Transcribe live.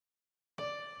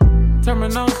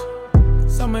Terminals,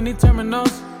 so many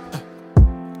terminals.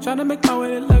 Trying to make my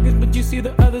way to luggage, but you see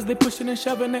the others, they pushing and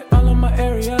shoving it all in my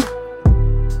area.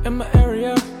 In my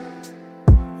area.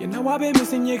 You know I've been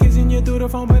missing you, kissing you through the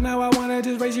phone, but now I wanna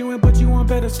just raise you and put you on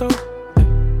pedestal.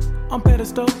 On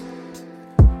pedestal.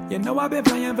 You know I've been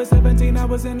playing for 17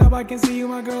 hours and now I can see you,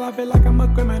 my girl. I feel like I'm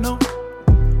a criminal.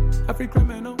 A free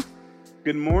criminal.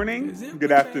 Good morning,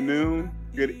 good afternoon,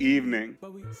 good evening.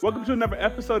 Welcome to another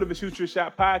episode of the Shoot Your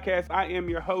Shot podcast. I am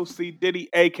your host, C. Diddy,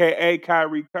 a.k.a.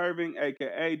 Kyrie Curving,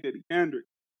 a.k.a. Diddy Kendrick,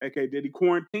 a.k.a. Diddy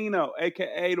Quarantino,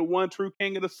 a.k.a. the one true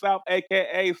king of the South,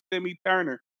 a.k.a. Stimmy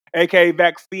Turner, a.k.a.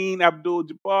 Vaccine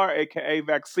Abdul-Jabbar, a.k.a.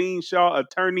 Vaccine Shaw,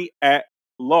 attorney at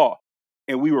law.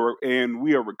 And we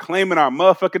are reclaiming our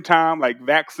motherfucking time like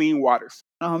Vaccine Waters.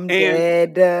 I'm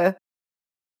dead.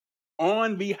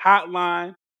 On the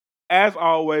hotline, as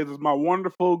always, is my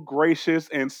wonderful, gracious,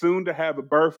 and soon to have a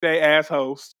birthday ass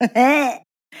host. Hey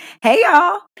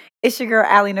y'all, it's your girl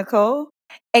Allie Nicole,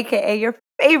 aka your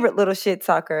favorite little shit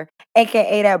talker,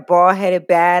 aka that bald-headed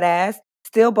badass,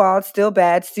 still bald, still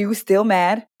bad, still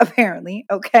mad, apparently,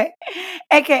 okay?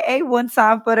 Aka one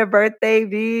time for the birthday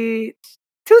bitch,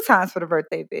 two times for the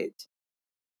birthday bitch.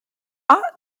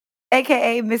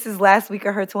 Aka Mrs. Last Week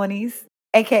of her 20s,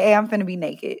 aka I'm finna be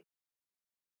naked.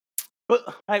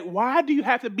 But, like, why do you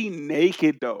have to be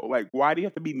naked, though? Like, why do you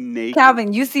have to be naked?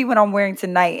 Calvin, you see what I'm wearing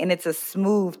tonight, and it's a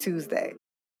smooth Tuesday.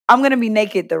 I'm going to be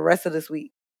naked the rest of this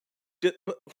week.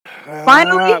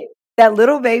 Finally, that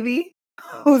little baby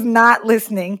who's not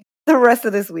listening the rest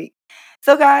of this week.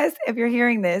 So, guys, if you're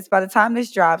hearing this, by the time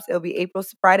this drops, it'll be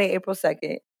Friday, April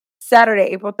 2nd. Saturday,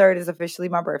 April 3rd is officially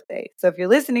my birthday. So, if you're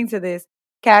listening to this,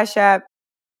 Cash App,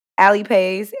 Allie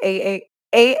Pays,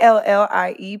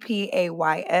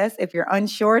 ALLIEPAYS. If you're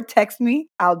unsure, text me.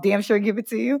 I'll damn sure give it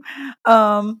to you.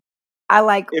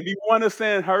 If you want to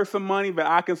send her some money that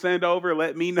I can send over,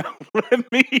 let me know. Let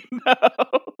me know.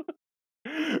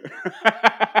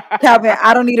 Calvin,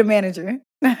 I don't need a manager.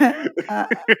 I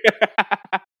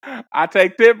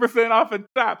take 10% off the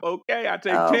top, okay? I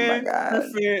take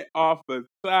 10% off the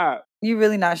top. You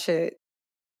really not shit.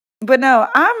 But no,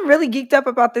 I'm really geeked up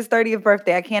about this 30th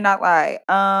birthday. I cannot lie.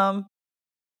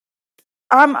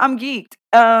 I'm geeked.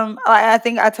 I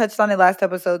think I touched on it last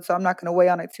episode, so I'm not going to weigh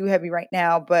on it too heavy right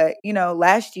now. But, you know,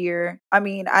 last year, I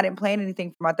didn't plan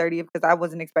anything for my 30th because I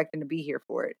wasn't expecting to be here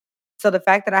for it. So the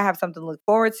fact that I have something to look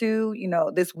forward to, you know,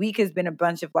 this week has been a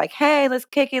bunch of like, hey, let's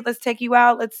kick it. Let's take you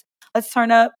out. Let's turn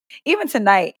up. Even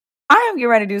tonight, I am getting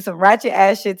ready to do some ratchet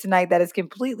ass shit tonight that is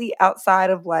completely outside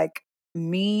of like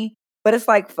me. But it's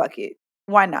like, fuck it.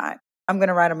 Why not? I'm going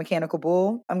to ride a mechanical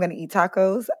bull. I'm going to eat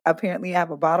tacos. Apparently I have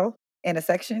a bottle in a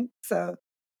section. So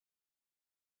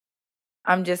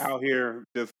I'm just out here,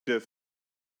 just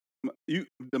you,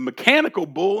 the mechanical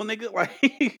bull, nigga. Like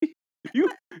you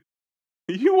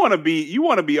want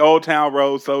to be Old Town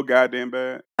Road so goddamn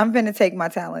bad. I'm gonna take my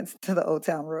talents to the Old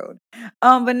Town Road.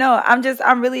 But no,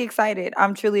 I'm really excited.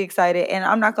 I'm truly excited, and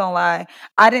I'm not gonna lie.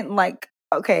 I didn't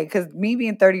because me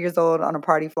being 30 years old on a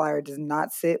party flyer does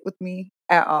not sit with me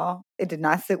at all. It did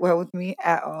not sit well with me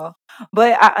at all.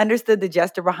 But I understood the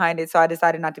gesture behind it, so I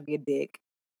decided not to be a dick.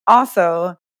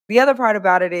 Also, the other part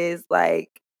about it is like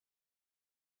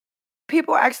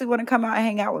people actually want to come out and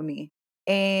hang out with me.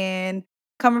 And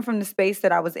coming from the space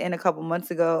that I was in a couple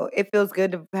months ago, it feels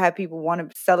good to have people want to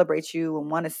celebrate you and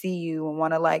want to see you and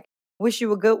want to like wish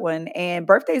you a good one. And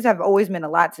birthdays have always meant a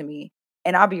lot to me.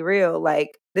 And I'll be real,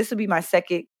 like this will be my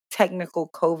second technical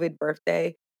COVID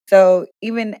birthday. So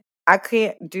even I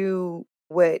can't do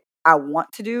what I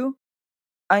want to do.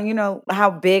 You know, how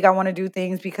big I want to do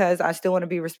things because I still want to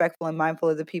be respectful and mindful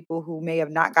of the people who may have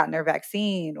not gotten their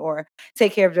vaccine or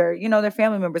take care of their, their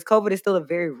family members. COVID is still a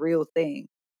very real thing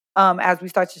as we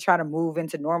start to try to move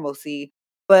into normalcy.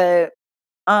 But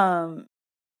honestly,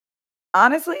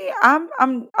 I'm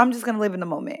just going to live in the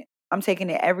moment. I'm taking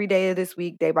it every day of this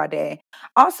week, day by day.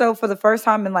 Also, for the first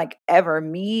time in like ever,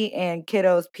 me and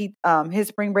kiddo's his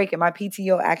spring break and my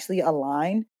PTO actually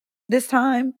aligned this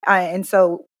time. And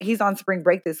so he's on spring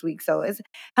break this week. So it's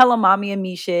hella mommy and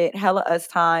me shit, hella us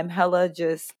time, hella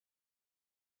just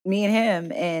me and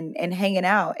him and hanging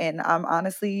out. And I'm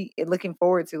honestly looking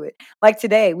forward to it. Like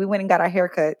today, we went and got our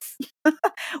haircuts.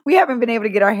 We haven't been able to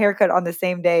get our haircut on the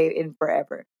same day in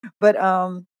forever. But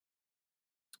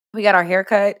we got our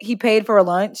haircut. He paid for a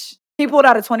lunch. He pulled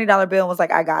out a $20 bill and was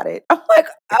like, I got it. I'm like,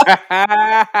 oh.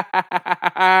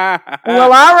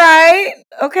 Well, all right.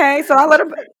 Okay. So I let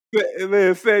him.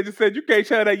 Said you can't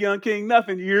tell that young king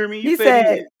nothing. You hear me? He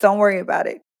said, don't worry about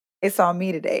it. It's on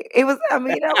me today. It was, I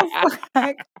was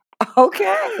like,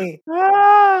 Okay.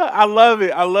 I love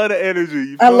it. I love the energy.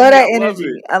 You I feel love me? that I love energy.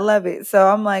 it. I love it. So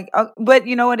I'm like, but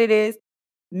you know what it is?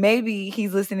 Maybe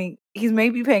he's listening. He's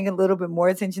maybe paying a little bit more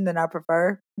attention than I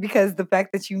prefer, because the fact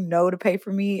that you know to pay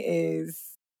for me is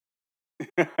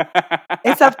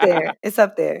it's up there. It's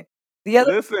up there. The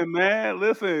other Listen, man.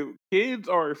 Listen, kids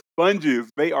are sponges.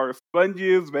 They are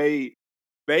sponges.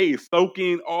 They soak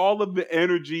in all of the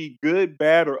energy, good,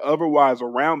 bad, or otherwise,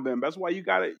 around them. That's why you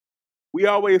gotta. We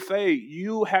always say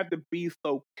you have to be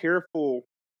so careful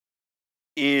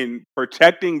in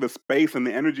protecting the space and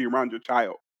the energy around your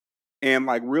child, and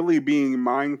like really being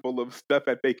mindful of stuff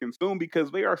that they consume,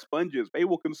 because they are sponges. They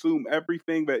will consume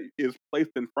everything that is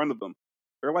placed in front of them.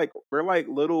 They're like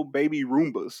little baby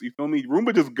Roombas. You feel me?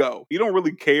 Roomba just go. He don't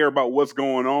really care about what's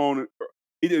going on.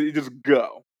 He just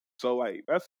go. So like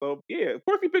that's so yeah. Of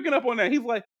course he picking up on that. He's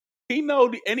like he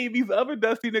know any of these other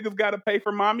dusty niggas got to pay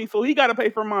for mommy, so he got to pay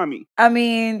for mommy. I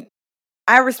mean,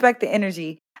 I respect the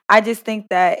energy. I just think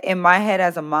that in my head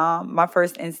as a mom, my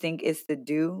first instinct is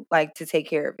to take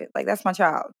care of it. Like, that's my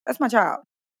child. That's my child.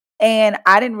 And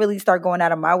I didn't really start going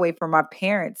out of my way for my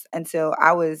parents until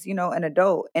I was, an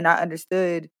adult, and I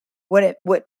understood what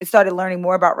started learning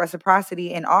more about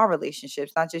reciprocity in all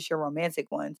relationships, not just your romantic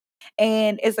ones.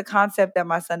 And it's a concept that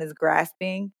my son is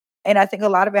grasping. And I think a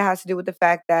lot of it has to do with the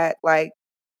fact that, like,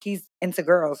 he's into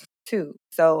girls too.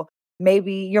 So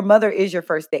maybe your mother is your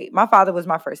first date. My father was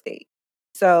my first date.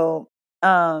 So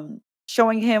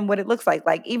showing him what it looks like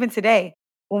even today,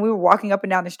 when we were walking up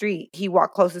and down the street, he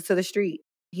walked closest to the street.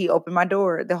 He opened my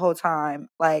door the whole time.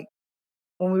 Like,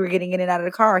 when we were getting in and out of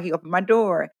the car, he opened my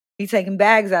door. He's taking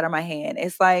bags out of my hand.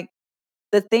 It's like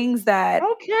the things that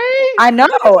Okay, I know.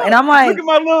 And I'm look like, at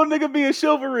my little nigga being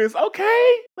chivalrous.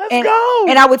 Okay, let's and go.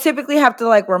 and I would typically have to,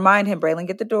 like, remind him, Braylon,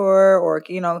 get the door, or,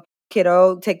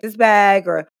 kiddo, take this bag,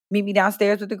 or meet me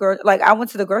downstairs with the girl. Like, I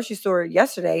went to the grocery store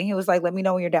yesterday, and he was like, let me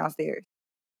know when you're downstairs.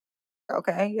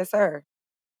 Okay, yes, sir.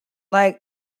 Like,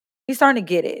 he's starting to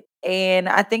get it. And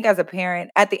I think as a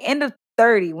parent, at the end of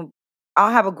 30,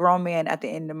 I'll have a grown man at the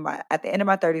end of my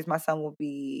 30s, my son will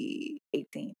be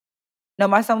 18. No,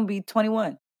 my son will be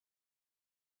 21.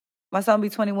 My son will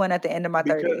be 21 at the end of my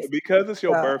Because 30s. because it's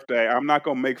your So, birthday, I'm not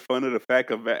gonna make fun of the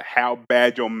fact of how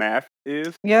bad your math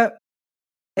is. yep,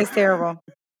 it's terrible.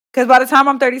 Because by the time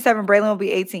I'm 37, Braylon will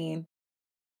be 18.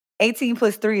 18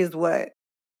 plus 3 is what?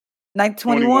 Like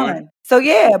 21. 21. So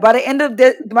yeah, by the end of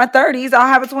my 30s, I'll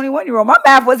have a 21-year-old. My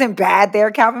math wasn't bad there,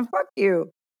 Calvin. Fuck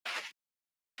you.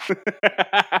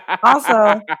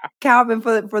 Also, Calvin,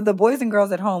 for the boys and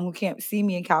girls at home who can't see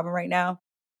me and Calvin right now,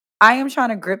 I am trying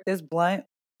to grip this blunt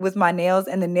with my nails,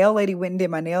 and the nail lady went and did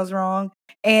my nails wrong.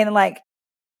 And, like,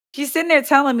 she's sitting there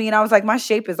telling me, and I was like, my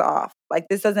shape is off. Like,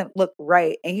 this doesn't look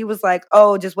right. And he was like,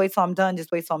 oh, just wait till I'm done.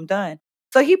 Just wait till I'm done.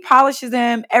 So he polishes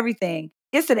them, everything.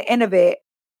 Gets to the end of it.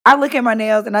 I look at my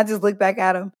nails and I just look back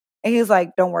at him. And he's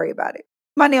like, don't worry about it.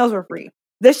 My nails were free.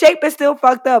 The shape is still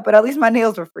fucked up, but at least my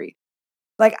nails were free.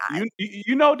 Like,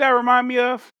 You know what that remind me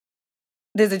of?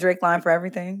 there's a Drake line for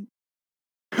everything.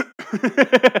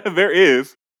 There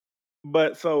is.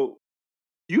 But so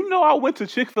I went to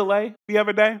Chick-fil-A the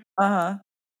other day Uh-huh.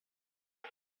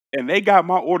 and they got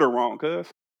my order wrong, cuz.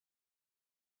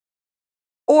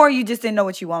 Or you just didn't know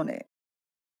what you wanted.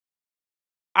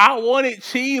 I wanted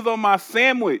cheese on my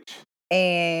sandwich.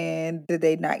 And did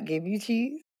they not give you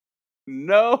cheese?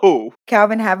 No.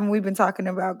 Calvin, haven't we been talking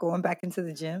about going back into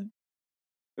the gym?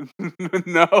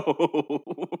 No.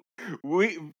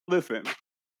 Listen.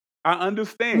 I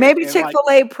understand. Maybe And like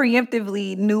Chick-fil-A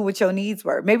preemptively knew what your needs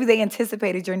were. Maybe they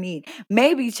anticipated your need.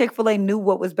 Maybe Chick-fil-A knew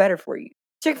what was better for you.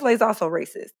 Chick-fil-A is also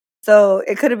racist. So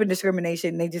it could have been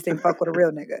discrimination. They just didn't fuck with a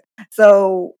real nigga.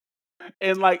 So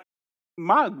and like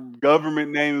my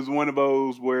government name is one of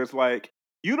those where it's like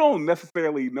you don't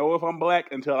necessarily know if I'm black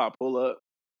until I pull up.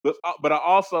 But I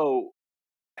also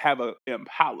have a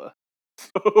Impala.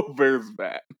 So there's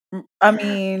that. I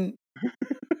mean,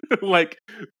 Like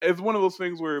it's one of those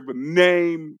things where the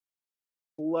name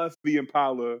plus the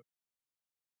Impala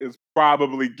is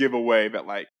probably giveaway that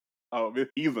like, oh,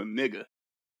 he's a nigga.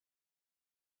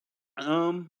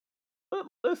 But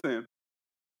listen,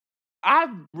 I've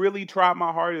really tried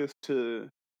my hardest to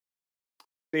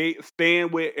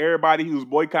stand with everybody who's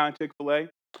boycotting Chick-fil-A.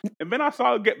 And then I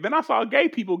saw gay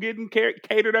people getting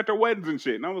catered at their weddings and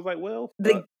shit. And I was like, well,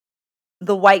 fuck.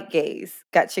 the white gays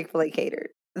got Chick-fil-A catered.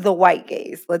 The white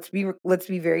gays. Let's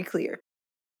be very clear.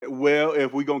 Well,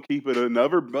 if we gonna keep it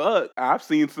another buck, I've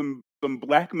seen some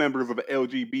black members of the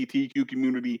LGBTQ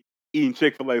community eating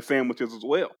Chick-fil-A sandwiches as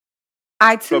well.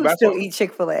 I So too that's still all. eat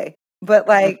Chick-fil-A. But,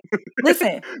 like,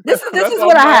 listen, this is That's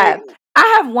what all I right. have.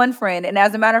 I have one friend, and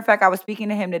as a matter of fact, I was speaking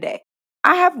to him today.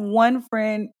 I have one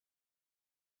friend,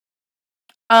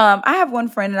 and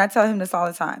I tell him this all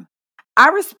the time. I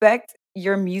respect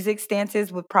your music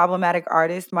stances with problematic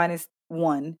artists minus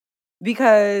one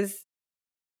because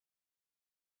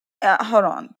hold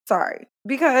on, sorry.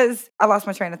 Because I lost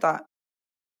my train of thought.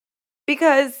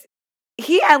 Because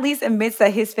he at least admits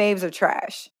that his faves are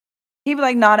trash. He'd be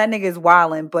like, nah, that nigga is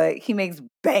wildin', but he makes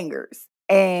bangers.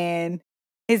 And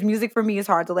his music for me is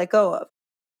hard to let go of.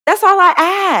 That's all I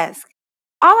ask.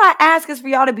 All I ask is for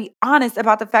y'all to be honest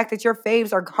about the fact that your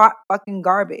faves are hot fucking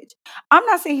garbage. I'm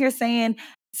not sitting here saying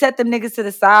set them niggas to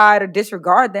the side or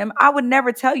disregard them. I would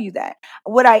never tell you that.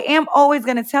 What I am always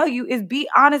going to tell you is be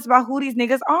honest about who these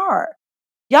niggas are.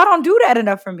 Y'all don't do that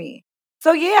enough for me.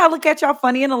 So yeah, I look at y'all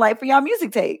funny in the light for y'all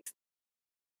music takes.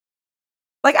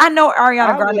 Like I know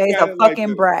Ariana Grande is a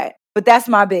fucking brat, but that's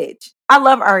my bitch. I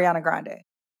love Ariana Grande.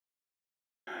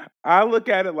 I look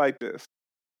at it like this.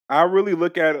 I really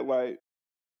look at it like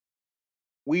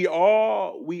we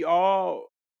all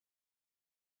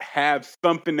have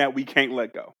something that we can't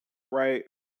let go, right?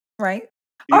 Right.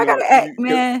 I gotta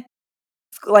man,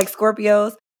 like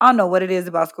Scorpios. I don't know what it is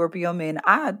about Scorpio men.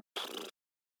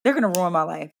 They're gonna ruin my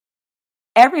life.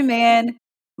 Every man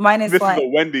minus this is a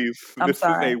Wendy's. I'm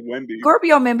sorry. Is a Wendy's.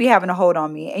 Scorpio men be having a hold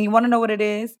on me, and you want to know what it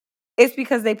is? It's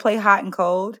because they play hot and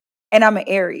cold, and I'm an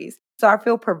Aries, so I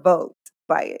feel provoked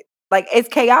by it. Like it's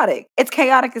chaotic. It's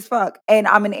chaotic as fuck, and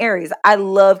I'm an Aries. I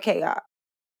love chaos.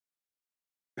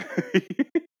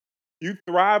 You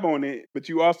thrive on it, but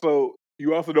you also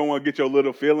don't want to get your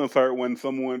little feelings hurt when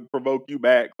someone provoke you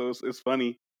back. So it's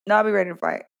funny. No, I'll be ready to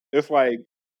fight. It's like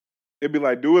it'd be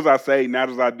like, do as I say, not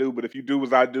as I do. But if you do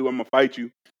as I do, I'm gonna fight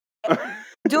you.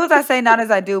 Do as I say, not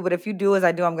as I do. But if you do as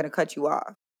I do, I'm gonna cut you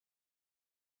off.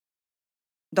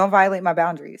 Don't violate my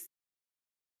boundaries.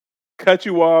 Cut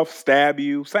you off, stab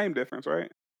you, same difference,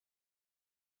 right?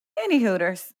 Any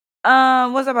hooters.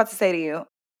 What's I about to say to you?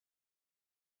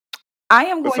 I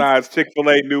am going. Besides,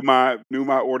 Chick-fil-A knew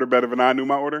my order better than I knew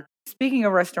my order. Speaking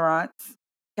of restaurants,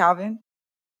 Calvin.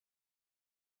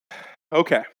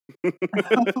 Okay.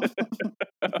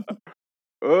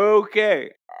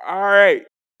 Okay. All right.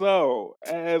 So,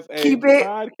 as a keep it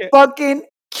podcast, fucking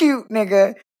cute,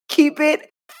 nigga. Keep it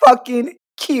fucking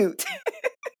cute.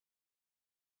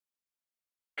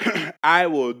 I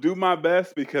will do my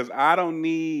best because I don't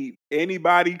need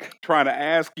anybody trying to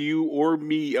ask you or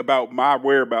me about my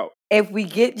whereabouts. If we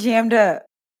get jammed up.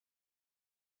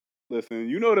 Listen,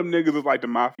 you know them niggas is like the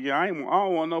mafia. I don't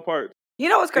want no parts. You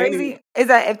know what's crazy? Is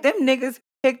that if them niggas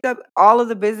picked up all of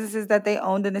the businesses that they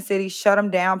owned in the city, shut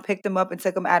them down, picked them up, and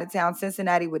took them out of town,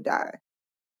 Cincinnati would die.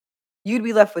 You'd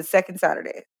be left with Second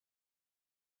Saturday.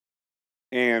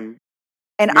 And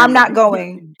I'm not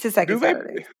going to Second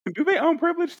Saturday. Do they own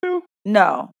privilege too?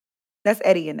 No. That's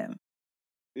Eddie and them.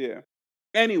 Yeah.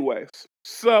 Anyways,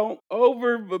 so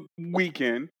over the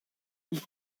weekend,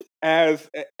 as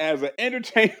an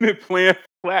entertainment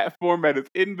platform that is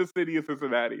in the city of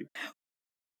Cincinnati,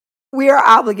 we are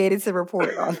obligated to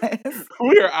report on this.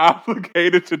 We are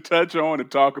obligated to touch on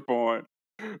and talk upon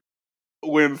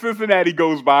when Cincinnati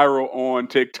goes viral on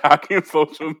TikTok and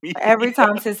social media. Every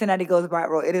time Cincinnati goes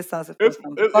viral, it is something.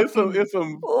 It's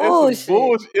some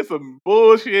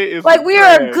bullshit. It's like we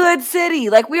are a good city.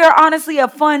 Like we are honestly a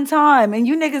fun time, and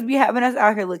you niggas be having us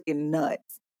out here looking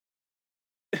nuts.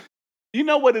 You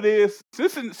know what it is?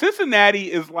 Cincinnati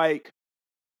is like.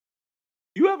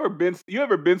 You ever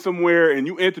been somewhere and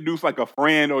you introduce like a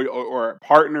friend or a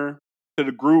partner to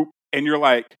the group and you're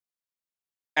like,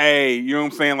 hey, you know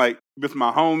what I'm saying? Like, this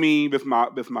my homie, this my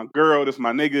girl, this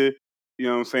my nigga. You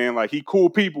know what I'm saying? Like, he cool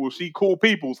people, she cool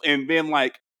peoples. And then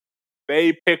like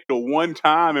they pick the one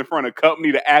time in front of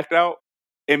company to act out.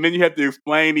 And then you have to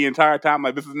explain the entire time,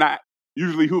 like, this is not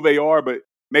usually who they are, but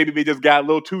maybe they just got a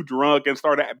little too drunk and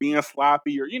started being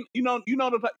sloppy, or you know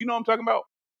what I'm talking about?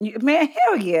 Man,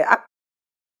 hell yeah.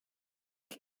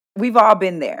 We've all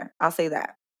been there. I'll say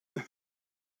that.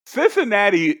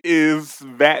 Cincinnati is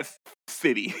that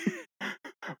city.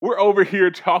 We're over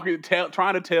here trying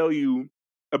to tell you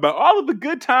about all of the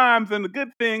good times and the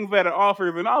good things that it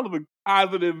offers and all of the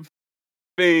positive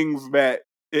things that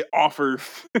it offers.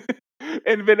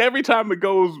 And then every time it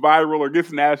goes viral or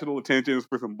gets national attention, it's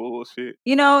for some bullshit.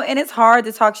 You know, and it's hard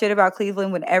to talk shit about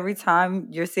Cleveland when every time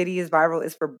your city is viral,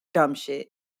 it's for dumb shit.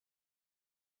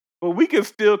 But we can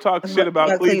still talk shit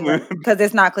about Cleveland. Because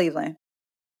it's not Cleveland.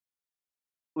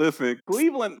 Listen,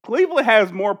 Cleveland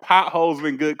has more potholes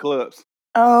than good clubs.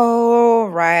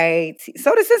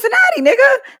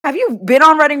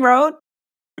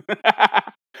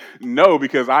 No,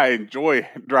 because I enjoy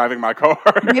driving my car.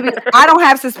 Maybe I don't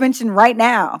have suspension right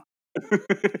now.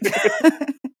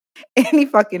 Any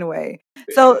fucking way.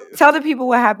 So tell the people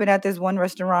what happened at this one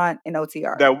restaurant in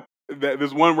OTR. that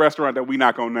there's one restaurant that we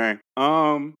not gonna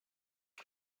name.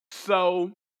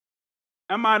 So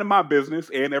I'm minding my business,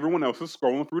 and everyone else is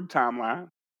scrolling through the timeline,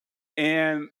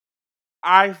 and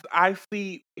I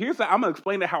see. I'm gonna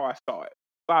explain it how I saw it.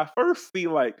 So I first see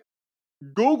like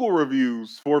Google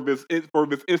reviews for this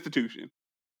institution,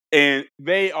 and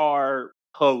they are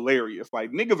hilarious.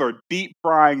 Like niggas are deep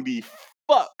frying the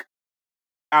fuck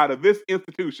out of this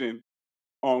institution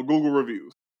on Google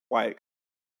reviews. Like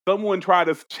someone tried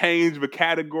to change the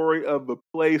category of the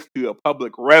place to a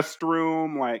public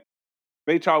restroom. Like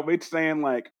they saying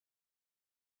like,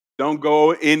 don't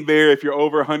go in there if you're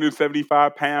over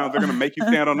 175 pounds. They're gonna make you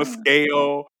stand on a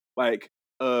scale. Like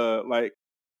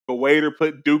the waiter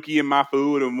put Dookie in my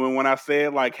food, and when I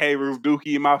said like, "Hey, there's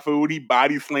Dookie in my food," he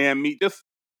body slammed me. Just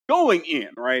going in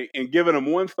right and giving them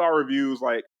 1-star reviews.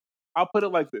 Like I'll put it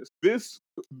like this: this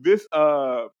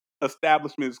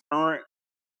establishment's current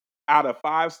out of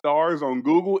 5 stars on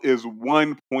Google is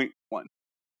 1.1.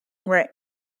 Right.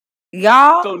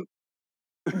 Y'all So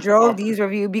drove these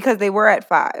reviews because they were at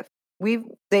 5.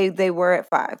 They were at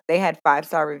 5. They had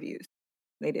 5-star reviews.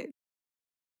 They did.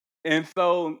 And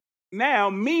so now,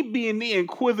 me being the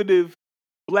inquisitive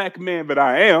black man that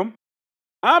I am,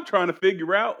 I'm trying to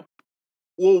figure out,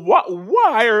 well,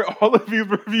 why are all of these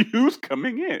reviews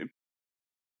coming in?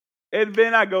 And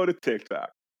then I go to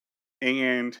TikTok,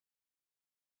 and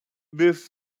this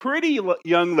pretty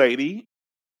young lady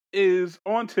is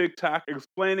on TikTok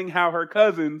explaining how her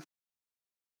cousins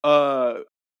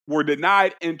were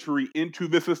denied entry into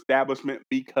this establishment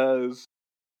because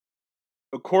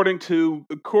according to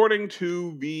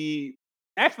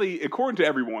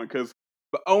everyone, because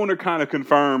the owner kind of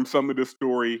confirmed some of the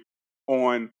story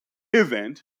on his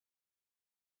end,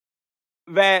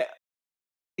 that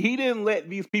he didn't let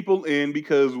these people in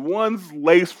because one's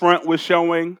lace front was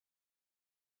showing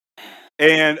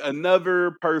and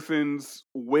another person's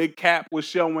wig cap was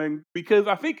showing, because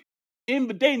I think in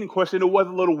the dating question it was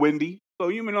a little windy. So,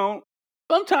 you know,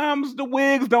 sometimes the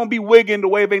wigs don't be wigging the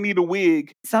way they need a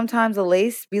wig. Sometimes the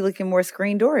lace be looking more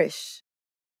screen doorish.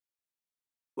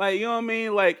 Like, you know what I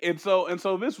mean? Like, and so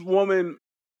this woman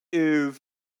is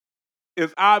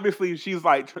obviously, she's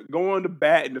like going to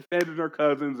bat and defending her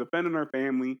cousins, defending her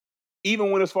family,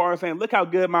 even when as far as saying, look how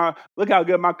good my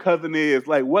cousin is.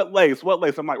 Like, what lace?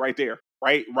 I'm like, right there.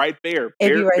 Right there.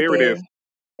 There it is.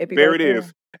 There it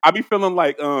is. I be feeling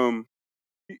like you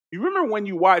remember when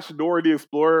you watched Dora the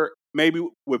Explorer, maybe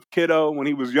with Kiddo when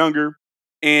he was younger,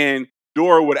 and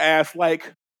Dora would ask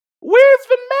like, "Where's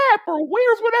the map?" or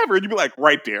 "Where's whatever?" And you'd be like,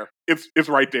 "Right there. It's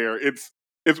right there. It's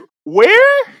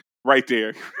where? Right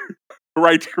there."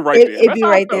 right there. It'd be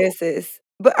right there, sis.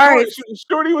 But all right,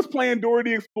 Shorty was playing Dora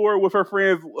the Explorer with her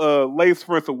friends, lace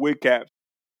fronts and wig caps,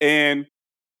 and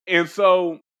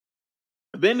so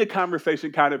then the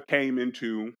conversation kind of came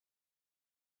into,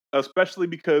 especially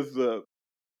because the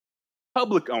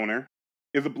public owner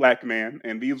is a black man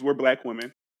and these were black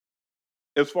women,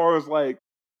 as far as like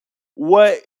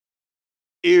what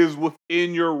is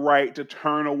within your right to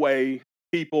turn away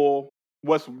people,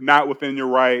 what's not within your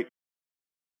right,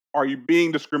 are you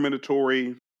being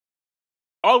discriminatory,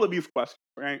 all of these questions,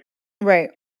 right?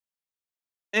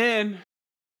 And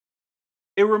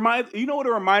it reminds, you know what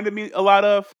it reminded me a lot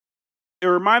of? It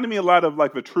reminded me a lot of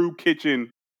like the True Kitchen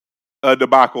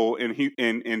debacle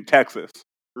in Texas.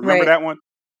 Remember that one?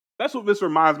 That's what this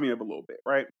reminds me of a little bit,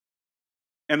 right?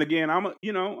 And again, I'm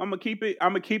gonna keep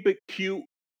it cute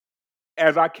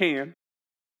as I can.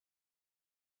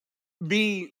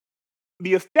 The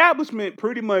establishment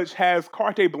pretty much has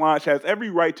carte blanche, has every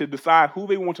right to decide who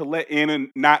they want to let in and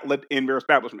not let in their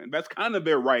establishment. That's kind of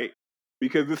their right,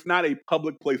 because it's not a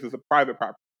public place; it's a private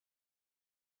property.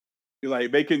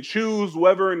 Like they can choose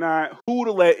whether or not who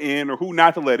to let in or who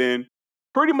not to let in,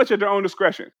 pretty much at their own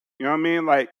discretion. You know what I mean?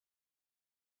 Like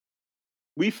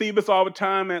we see this all the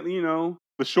time at the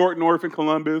Short North in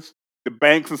Columbus, the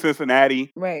Banks in Cincinnati,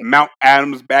 Mount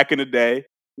Adams back in the day,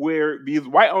 where these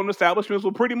white-owned establishments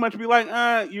will pretty much be like,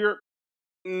 I'm good.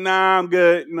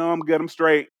 No, I'm good. I'm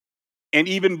straight. And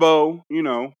even though,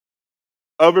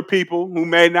 other people who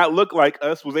may not look like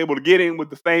us was able to get in with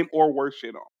the same or worse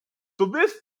shit on. So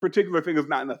this particular thing is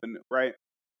not nothing new, right?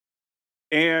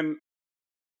 And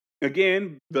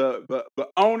again, the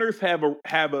owners have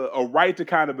a right to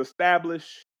kind of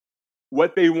establish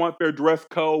what they want their dress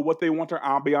code, what they want their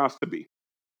ambiance to be.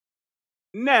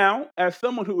 Now, as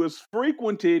someone who has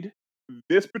frequented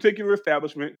this particular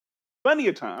establishment plenty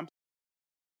of times,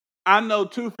 I know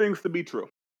two things to be true.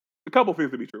 A couple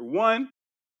things to be true. One,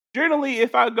 generally,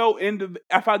 if I go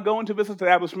into this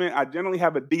establishment, I generally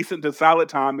have a decent to solid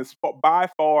time. It's by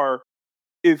far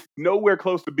is nowhere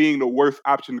close to being the worst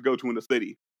option to go to in the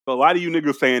city. So a lot of you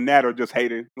niggas saying that are just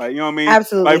hating. Like, you know what I mean?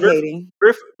 Absolutely Like hating.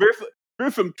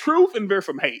 there's some truth and there's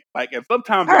some hate. Like, and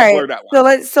sometimes All y'all right. blur that line.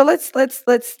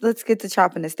 Let's get to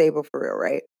chopping the stable for real,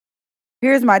 right?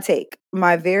 Here's my take.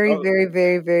 My very, Oh, very,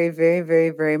 very, very, very, very,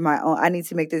 very my own. I need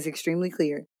to make this extremely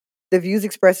clear. The views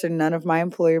expressed are none of my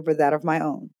employer, but that of my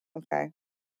own. Okay.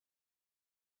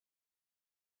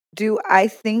 Do I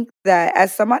think that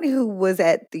as somebody who was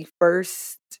at the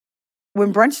first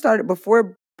when brunch started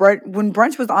before brunch when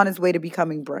brunch was on its way to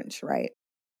becoming brunch, right?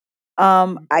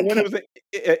 I when it can't. was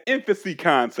an infancy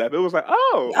concept, it was like,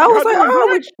 oh, I was y'all like, doing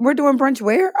oh, brunch? we're doing brunch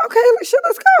where? Okay, sure,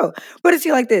 let's go. But it's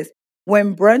like this: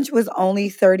 when brunch was only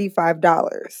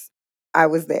 $35, I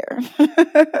was there.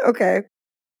 Okay.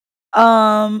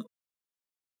 Um,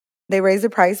 they raised the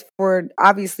price for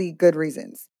obviously good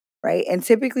reasons, right? And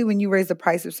typically, when you raise the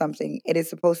price of something, it is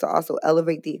supposed to also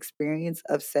elevate the experience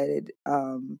of said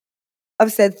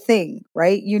thing,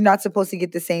 right? You're not supposed to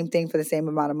get the same thing for the same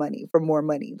amount of money, for more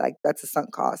money. Like that's a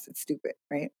sunk cost. It's stupid,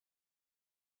 right?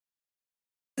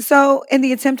 So, in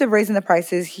the attempt of raising the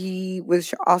prices, he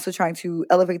was also trying to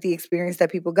elevate the experience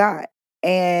that people got.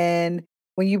 And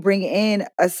when you bring in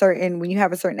when you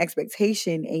have a certain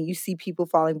expectation and you see people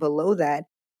falling below that,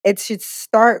 it should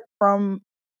start from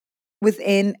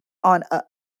within on up.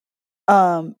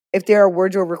 If there are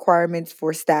wardrobe requirements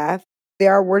for staff,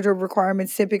 there are wardrobe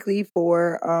requirements typically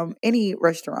for any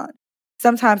restaurant.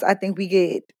 Sometimes I think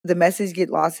the message get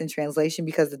lost in translation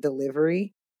because of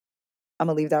delivery. I'm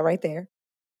gonna leave that right there.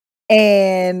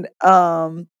 And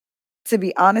to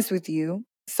be honest with you,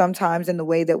 sometimes in the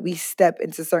way that we step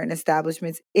into certain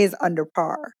establishments is under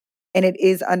par and it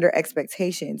is under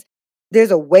expectations.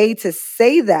 There's a way to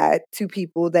say that to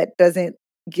people that doesn't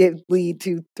lead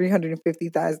to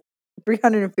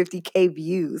 350K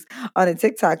views on a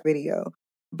TikTok video.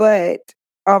 But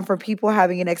for people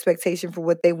having an expectation for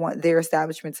what they want their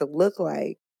establishment to look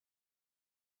like,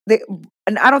 they,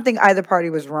 and I don't think either party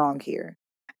was wrong here.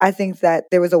 I think that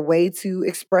there was a way to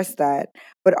express that,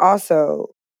 but also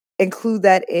include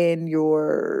that in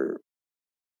your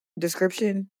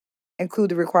description,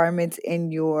 include the requirements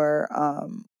in your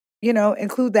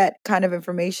include that kind of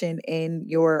information in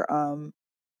your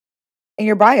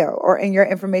bio or in your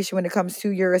information when it comes to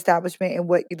your establishment and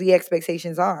what the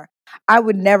expectations are. I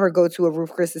would never go to a Roof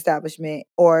Chris establishment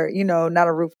or, not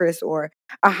a Roof Chris or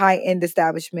a high end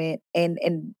establishment and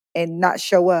not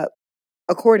show up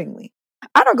accordingly.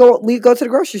 I don't go to the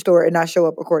grocery store and not show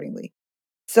up accordingly.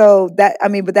 So but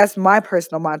that's my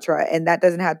personal mantra and that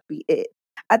doesn't have to be it.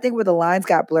 I think where the lines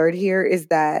got blurred here is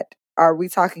that are we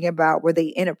talking about were they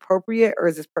inappropriate or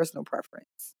is this personal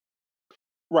preference?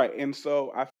 Right. And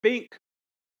so I think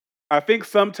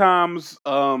sometimes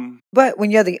But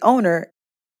when you're the owner,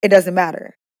 it doesn't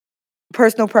matter.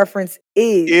 Personal preference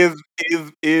is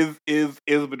is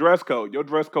the dress code. Your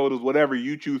dress code is whatever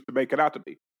you choose to make it out to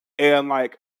be. And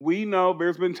like we know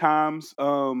there's been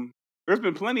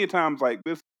plenty of times like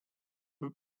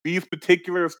these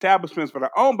particular establishments that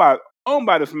are owned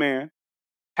by this man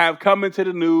have come into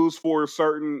the news for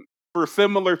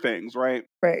similar things, right?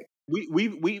 right.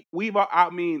 We've I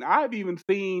mean, I've even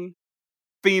seen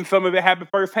some of it happen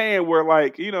firsthand where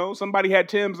like, somebody had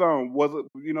Tim's on, wasn't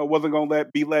gonna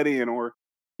be let in, or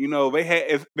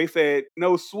they said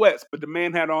no sweats, but the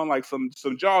man had on like some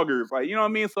joggers, like, you know what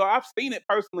I mean? So I've seen it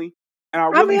personally and I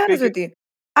I'll be really honest think with you.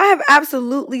 I have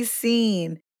absolutely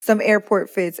seen some airport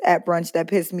fits at brunch that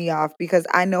pissed me off because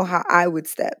I know how I would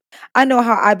step. I know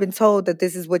how I've been told that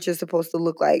this is what you're supposed to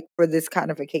look like for this kind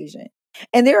of occasion.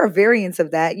 And there are variants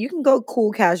of that. You can go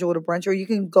cool casual to brunch or you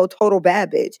can go total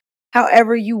bad bitch.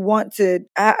 However you want to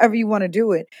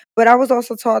do it. But I was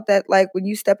also taught that like when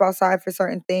you step outside for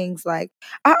certain things, like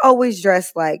I always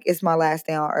dress like it's my last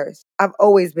day on earth. I've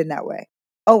always been that way.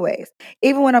 Always.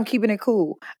 Even when I'm keeping it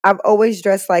cool. I've always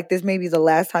dressed like this may be the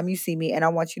last time you see me, and I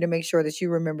want you to make sure that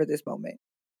you remember this moment.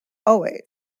 Always.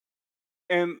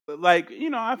 and like,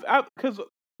 I've because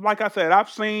like I said, I've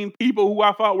seen people who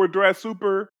I thought were dressed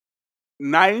super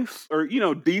nice or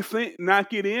decent not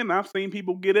get in. I've seen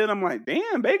people get in. I'm like,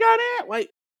 damn, they got in.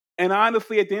 Like, and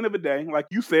honestly, at the end of the day, like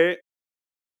you said,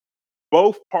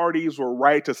 both parties were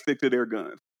right to stick to their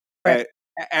guns. Right.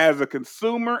 A- As a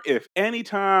consumer, if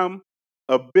anytime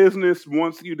a business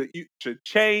wants to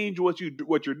change what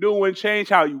you're doing, change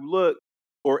how you look,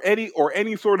 or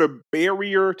any sort of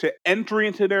barrier to entry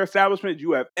into their establishment,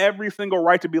 you have every single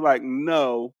right to be like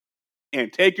no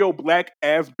and take your black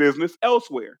ass business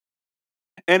elsewhere.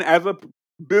 And as a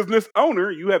business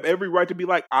owner, you have every right to be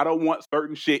like, I don't want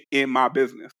certain shit in my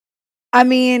business. I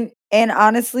mean, and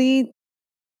honestly,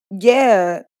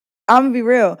 yeah, I'm gonna be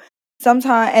real.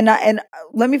 Sometimes,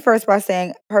 let me first by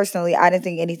saying personally, I didn't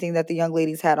think anything that the young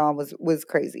ladies had on was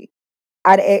crazy.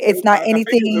 It's not I think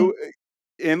anything.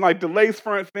 and like the lace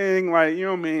front thing, like you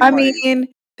know what I mean, I like mean,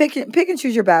 pick and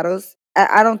choose your battles.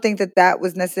 I don't think that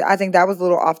was necessary. I think that was a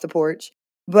little off the porch.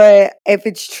 But if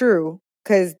it's true,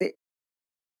 because it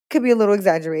could be a little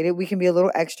exaggerated, we can be a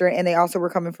little extra, and they also were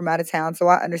coming from out of town, so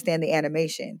I understand the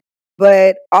animation.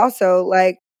 But also,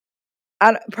 like,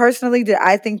 personally, did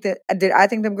I think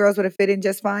them girls would have fit in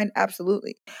just fine?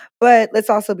 Absolutely. But let's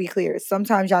also be clear.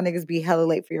 Sometimes y'all niggas be hella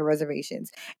late for your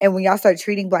reservations. And when y'all start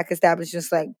treating black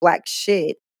establishments like black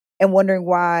shit and wondering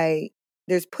why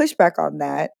there's pushback on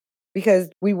that, because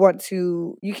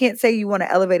you can't say you want an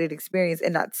elevated experience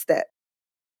and not step.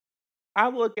 I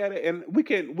look at it, and we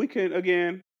can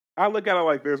again. I look at it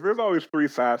like this: there's always three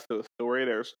sides to a story.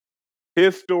 There's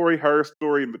his story, her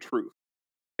story, and the truth.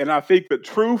 And I think the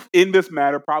truth in this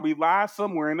matter probably lies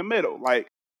somewhere in the middle. Like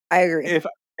I agree. if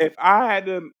I had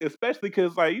to, especially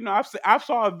because like you know I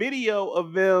saw a video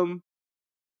of them.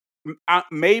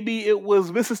 Maybe it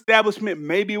was this establishment,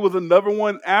 maybe it was another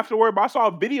one afterward. But I saw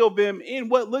a video of them in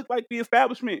what looked like the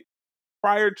establishment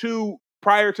prior to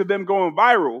them going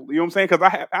viral. You know what I'm saying?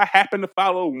 Because I happen to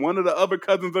follow one of the other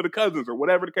cousins of the cousins or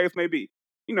whatever the case may be.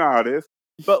 You know how it is.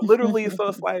 But literally, so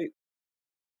it's like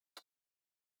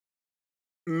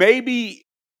maybe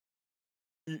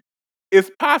it's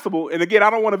possible. And again,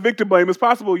 I don't want to victim blame. It's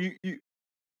possible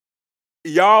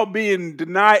y'all being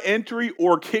denied entry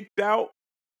or kicked out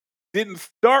didn't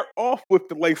start off with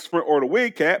the lace front or the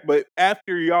wig cap, but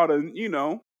after y'all done,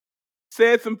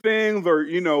 said some things or,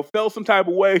 felt some type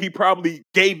of way, he probably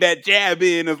gave that jab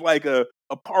in as like a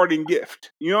parting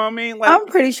gift. You know what I mean? Like, I'm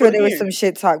pretty but sure there was again, some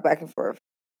shit talk back and forth.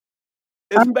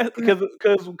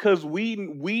 because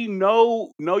we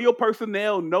know your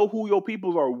personnel, know who your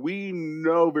peoples are. We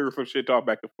know there's some shit talk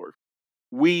back and forth.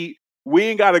 We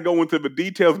ain't got to go into the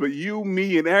details, but you,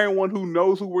 me, and everyone who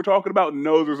knows who we're talking about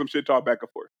knows there's some shit talk back and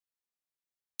forth.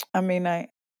 I mean, and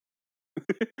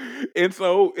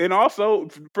also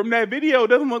from that video, it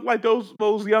doesn't look like those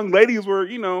young ladies were,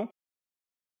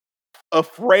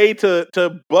 afraid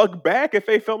to buck back if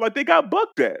they felt like they got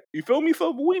bucked at. You feel me?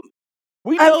 So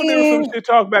we I know there was some mean, shit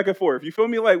talk back and forth. You feel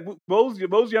me? Like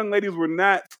those young ladies were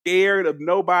not scared of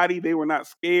nobody. They were not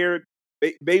scared.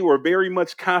 They were very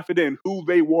much confident in who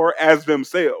they were as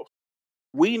themselves.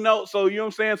 We know, so you know what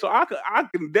I'm saying. So I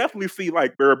can definitely see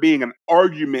like there being an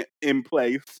argument in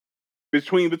place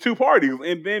between the two parties,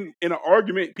 and then in an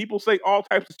argument, people say all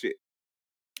types of shit.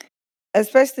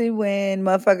 especially when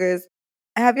motherfuckers,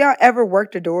 have y'all ever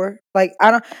worked a door? Like,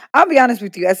 I'll be honest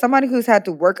with you, as somebody who's had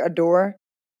to work a door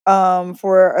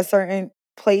for a certain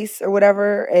place or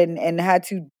whatever, and had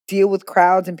to deal with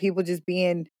crowds and people just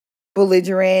being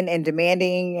belligerent and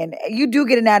demanding, and you do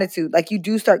get an attitude. Like, you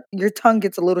do start, your tongue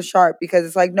gets a little sharp because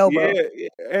it's like, no, bro. Yeah,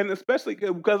 and especially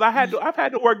because I've had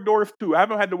to work doors too. I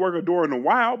haven't had to work a door in a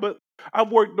while, but I've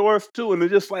worked doors too, and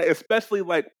it's just like, especially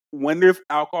like when there's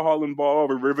alcohol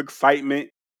involved or there's excitement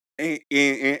and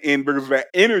there's that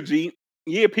energy.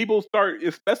 Yeah, people start,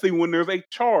 especially when there's a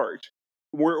charge,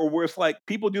 where it's like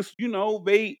people just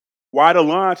they why the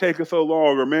line taking so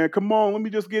long, or man, come on, let me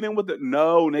just get in with it.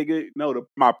 No, nigga, no,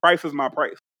 my price is my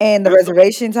price. And the And so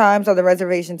reservation times are the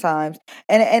reservation times.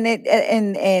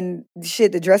 And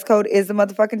shit, the dress code is the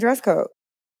motherfucking dress code.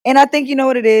 And I think you know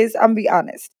what it is. I'm gonna be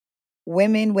honest.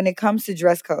 Women, when it comes to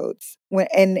dress codes, when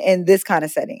in this kind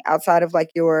of setting, outside of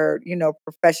like your,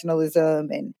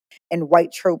 professionalism and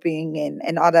white troping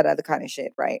and all that other kind of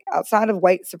shit, right? Outside of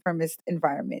white supremacist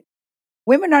environment,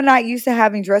 women are not used to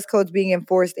having dress codes being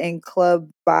enforced in club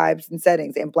vibes and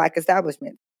settings and black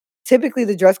establishments. Typically,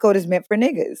 the dress code is meant for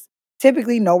niggas.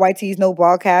 Typically, no white tees, no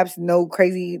ball caps, no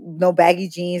baggy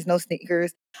jeans, no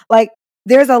sneakers. Like,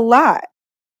 there's a lot.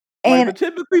 like, And but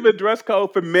typically the dress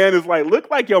code for men is like, look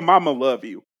like your mama love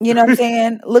you. you know what I'm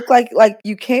saying? Look like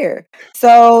you care.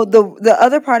 So the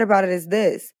other part about it is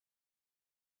this.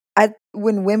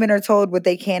 When women are told what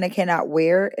they can and cannot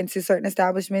wear into certain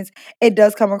establishments, it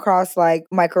does come across like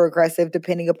microaggressive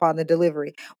depending upon the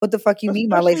delivery. What the fuck you mean,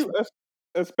 my especially lace?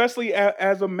 especially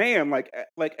as a man, like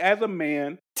as a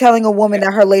man, Telling a woman eh,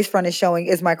 that her lace front is showing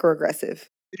is microaggressive.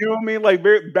 you know what I mean? Like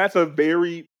that's a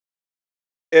very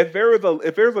if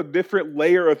there's a different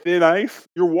layer of thin ice,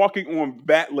 you're walking on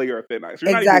that layer of thin ice.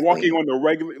 You're not even walking Exactly. on the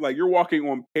regular, like you're walking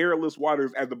on perilous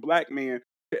waters as a black man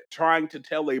trying to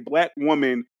tell a black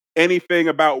woman anything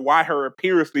about why her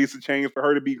appearance needs to change for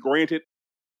her to be granted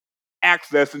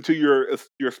access into your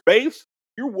space.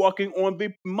 you're walking on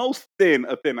the most thin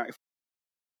of thin ice.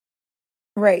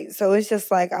 Right. So it's just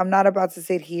like I'm not about to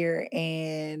sit here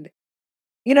and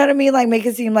you know what I mean? Like make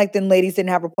it seem like them ladies didn't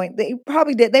have a point. They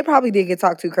probably did. They probably did get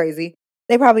talked to crazy.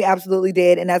 They probably absolutely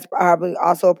did, and that's probably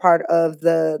also a part of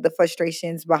the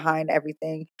frustrations behind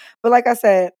everything. But like I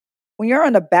said, when you're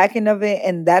on the back end of it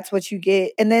and that's what you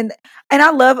get, and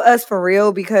I love us for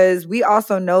real because we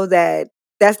also know that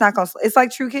that's not gonna. It's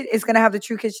like True Kitchen. It's gonna have the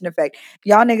True Kitchen effect.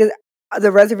 Y'all niggas,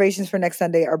 the reservations for next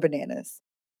Sunday are bananas.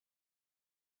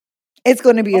 It's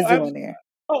going to be a zoo in there.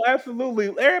 Oh,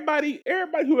 absolutely. Everybody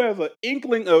who has an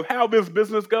inkling of how this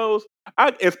business goes,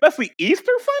 especially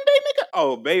Easter Sunday, nigga.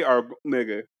 Oh, they are,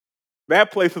 nigga.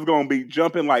 That place is gonna be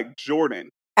jumping like Jordan.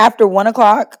 After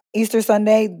 1:00 Easter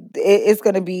Sunday, it's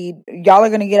gonna be y'all are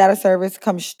gonna get out of service,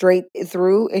 come straight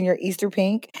through in your Easter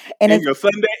pink, and in your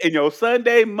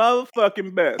Sunday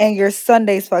motherfucking best, and your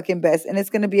Sunday's fucking best, and it's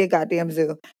gonna be a goddamn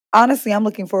zoo. Honestly, I'm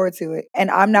looking forward to it,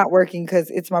 and I'm not working because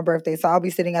it's my birthday, so I'll be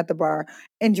sitting at the bar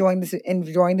enjoying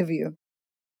the view.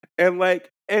 And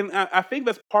I think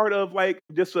that's part of like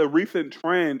just a recent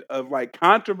trend of like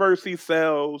controversy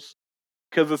sells.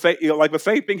 Because the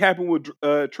same thing happened with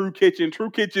True Kitchen.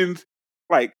 True Kitchen's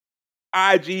like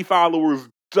IG followers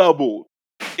doubled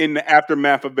in the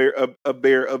aftermath of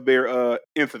their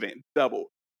incident. Doubled.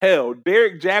 Hell,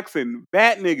 Derek Jackson,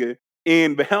 that nigga,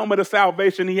 in the helmet of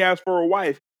salvation he has for a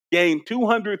wife, gained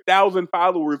 200,000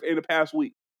 followers in the past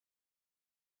week.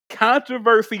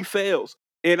 Controversy sells,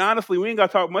 and honestly, we ain't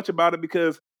gotta talk much about it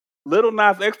because Lil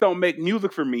Nas X don't make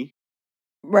music for me,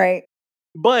 right?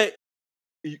 But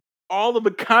all of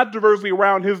the controversy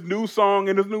around his new song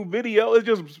and his new video is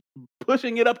just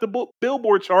pushing it up the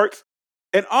Billboard charts.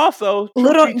 And also,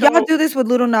 y'all do this with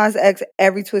Lil Nas X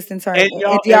every twist and turn,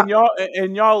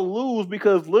 and y'all lose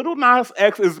because Lil Nas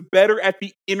X is better at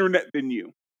the internet than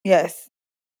you. Yes,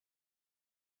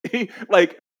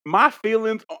 like my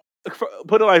feelings.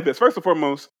 Put it like this: first and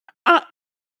foremost,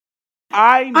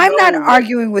 I'm not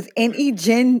arguing with any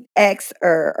Gen X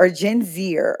or Gen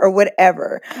Z or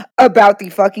whatever about the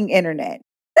fucking internet.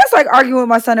 That's like arguing with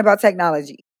my son about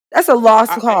technology. That's a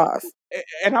lost cause.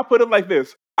 And I put it like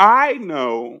this: I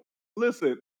know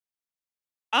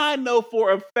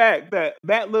for a fact that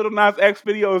Lil Nas X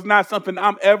video is not something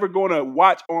I'm ever going to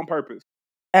watch on purpose.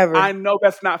 Ever. I know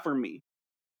that's not for me.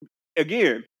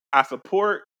 Again, I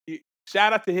support.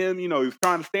 Shout out to him. You know, he's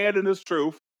trying to stand in his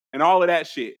truth and all of that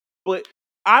shit. But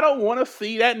I don't want to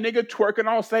see that nigga twerking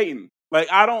on Satan. Like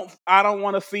I don't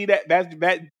want to see that.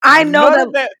 I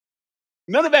know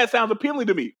none of that sounds appealing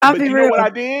to me. But you know what I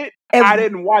did? I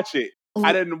didn't watch it.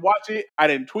 I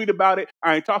didn't tweet about it.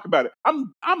 I ain't talk about it.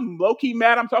 I'm low key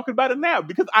mad. I'm talking about it now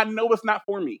because I know it's not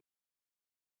for me.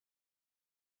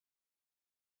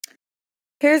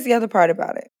 Here's the other part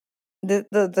about it.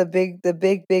 The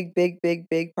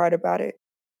big part about it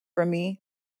for me.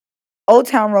 Old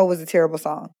Town Road was a terrible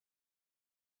song.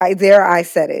 I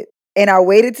said it. And I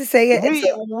waited to say it.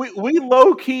 We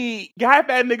low key got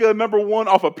that nigga #1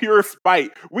 off of pure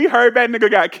spite. We heard that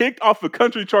nigga got kicked off the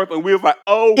country charts, and we was like,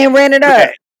 oh, and ran it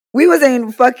up. We was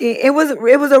in fucking. It was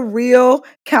a real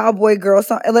cowboy girl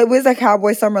song. Like, it was a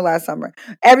cowboy summer last summer.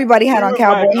 Everybody had on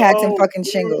cowboy hats and fucking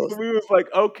shingles. We was like,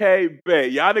 okay,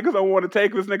 bet y'all niggas don't want to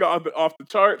take this nigga off the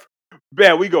charts.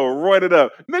 Bet we go run it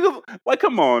up, niggas. Like,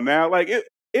 come on now, like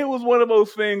it was one of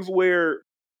those things where.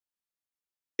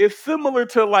 It's similar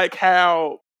to like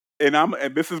how, and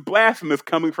this is blasphemous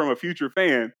coming from a Future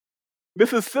fan.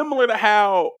 This is similar to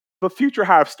how the Future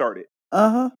Hive started.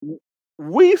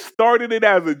 We started it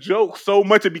as a joke so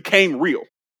much it became real.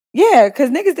 Yeah, because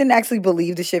niggas didn't actually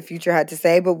believe the shit Future had to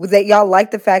say, but that y'all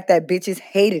liked the fact that bitches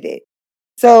hated it.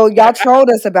 So y'all trolled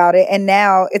us about it, and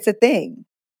now it's a thing.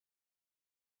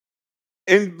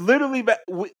 And literally,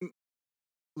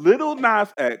 Lil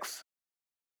Nas X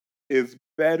is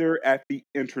better at the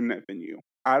internet than you.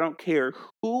 I don't care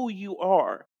who you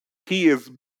are. He is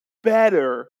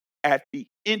better at the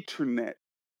internet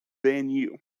than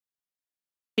you.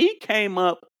 He came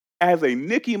up as a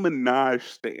Nicki Minaj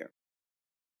stan.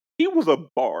 He was a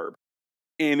barb.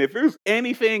 And if there's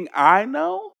anything I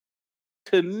know,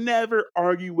 to never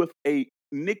argue with a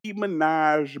Nicki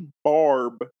Minaj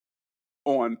barb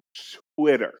on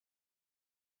Twitter.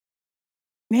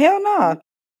 Hell nah.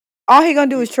 All he gonna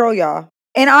do is troll y'all.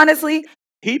 And honestly,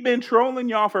 he been trolling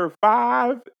y'all for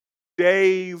 5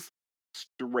 days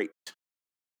straight.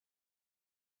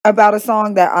 About a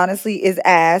song that honestly is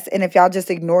ass, and if y'all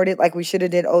just ignored it like we should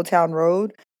have did Old Town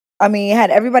Road, I mean, had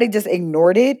everybody just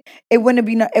ignored it, it wouldn't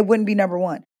be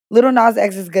 #1. Lil Nas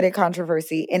X is good at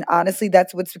controversy, and honestly,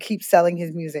 that's what keeps selling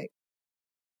his music.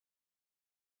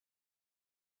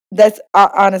 That's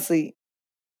honestly,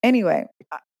 Anyway,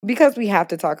 because we have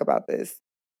to talk about this,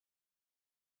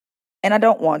 and I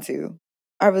don't want to.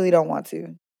 I really don't want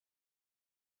to.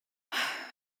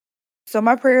 So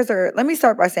my prayers are, let me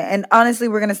start by saying, and honestly,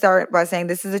 we're going to start by saying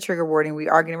this is a trigger warning. We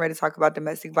are getting ready to talk about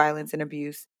domestic violence and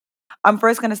abuse. I'm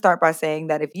first going to start by saying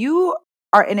that if you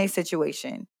are in a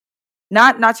situation,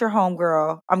 not your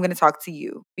homegirl, I'm going to talk to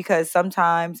you, because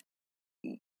sometimes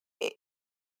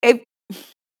if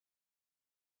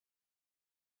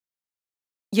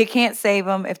you can't save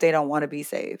them if they don't want to be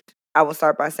saved. I will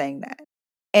start by saying that.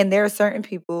 And there are certain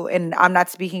people, and I'm not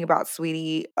speaking about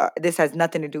Sweetie. This has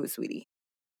nothing to do with Sweetie.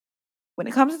 When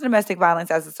it comes to domestic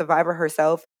violence, as a survivor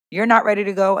herself, you're not ready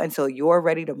to go until you're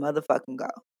ready to motherfucking go.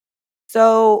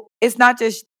 So it's not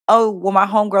just, oh, well, my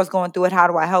homegirl's going through it. How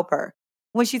do I help her?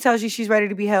 When she tells you she's ready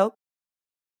to be helped,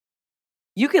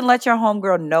 you can let your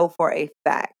homegirl know for a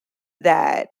fact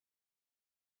that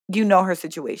you know her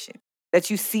situation, that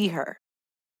you see her,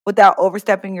 without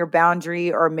overstepping your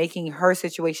boundary or making her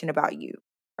situation about you,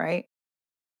 right?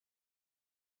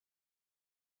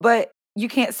 But you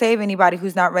can't save anybody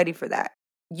who's not ready for that.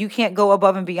 You can't go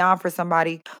above and beyond for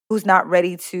somebody who's not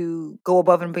ready to go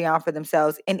above and beyond for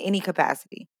themselves in any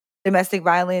capacity, domestic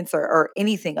violence or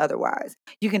anything otherwise.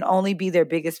 You can only be their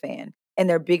biggest fan and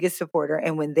their biggest supporter.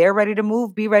 And when they're ready to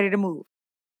move, be ready to move.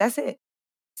 That's it.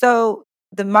 So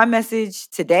my message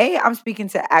today, I'm speaking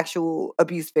to actual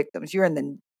abuse victims. You're in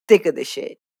the thick of the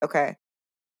shit, okay?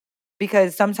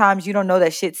 Because sometimes you don't know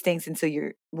that shit stinks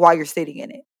while you're sitting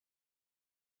in it.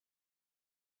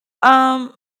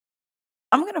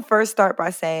 I'm gonna first start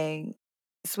by saying,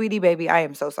 sweetie baby, I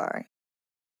am so sorry.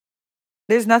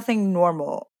 There's nothing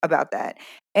normal about that.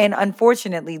 And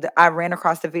unfortunately, I ran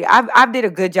across the video. I did a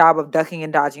good job of ducking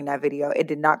and dodging that video. It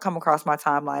did not come across my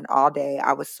timeline all day.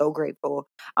 I was so grateful.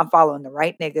 I'm following the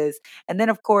right niggas. And then,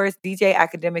 of course, DJ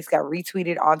Academics got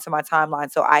retweeted onto my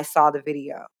timeline, so I saw the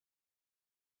video.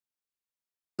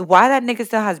 Why that nigga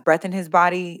still has breath in his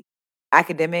body,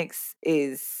 Academics,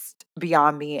 is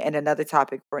beyond me, and another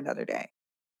topic for another day.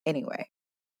 Anyway,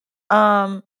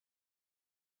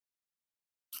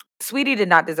 Sweetie did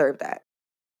not deserve that.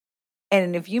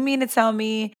 And if you mean to tell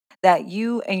me that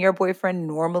you and your boyfriend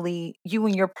you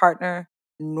and your partner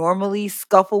normally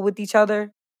scuffle with each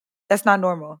other, that's not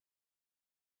normal.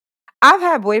 I've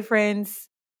had boyfriends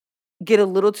get a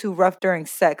little too rough during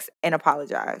sex and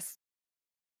apologize.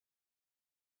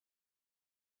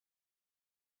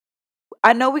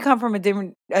 I know we come from a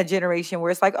different generation where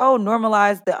it's like, oh,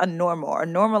 normalize the unnormal, or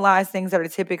normalize things that are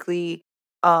typically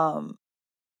um,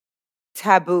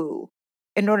 taboo,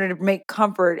 in order to make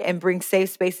comfort and bring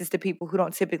safe spaces to people who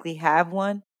don't typically have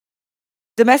one.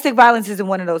 Domestic violence isn't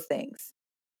one of those things.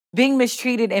 Being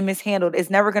mistreated and mishandled is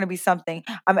never going to be something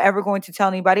I'm ever going to tell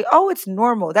anybody, oh, it's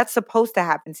normal. That's supposed to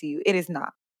happen to you. It is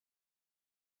not.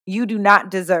 You do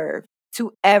not deserve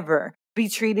to ever be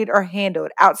treated or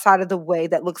handled outside of the way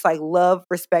that looks like love,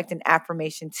 respect, and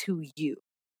affirmation to you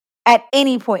at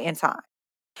any point in time.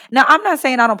 Now, I'm not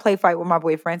saying I don't play fight with my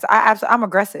boyfriends. I'm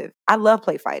aggressive. I love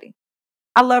play fighting.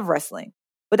 I love wrestling,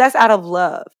 but that's out of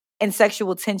love and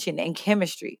sexual tension and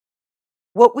chemistry.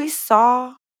 What we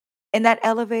saw in that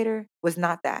elevator was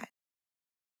not that.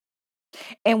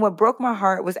 And what broke my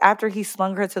heart was after he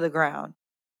slung her to the ground,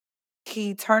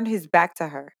 he turned his back to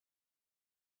her.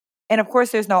 And of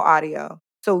course, there's no audio.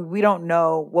 So we don't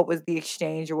know what was the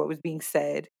exchange or what was being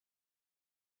said.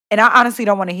 And I honestly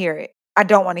don't want to hear it. I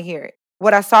don't want to hear it.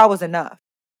 What I saw was enough.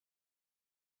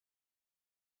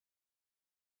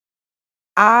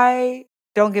 I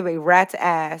don't give a rat's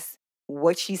ass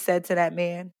what she said to that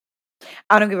man.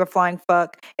 I don't give a flying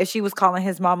fuck if she was calling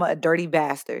his mama a dirty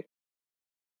bastard.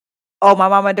 Oh, my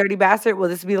mama a dirty bastard? Well,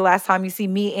 this will be the last time you see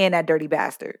me and that dirty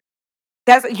bastard.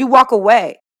 You walk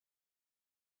away.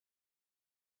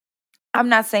 I'm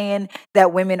not saying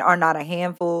that women are not a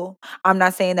handful. I'm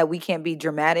not saying that we can't be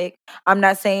dramatic. I'm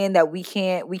not saying that we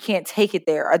can't take it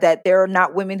there, or that there are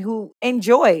not women who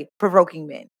enjoy provoking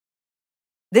men.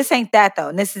 This ain't that though,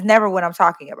 and this is never what I'm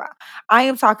talking about. I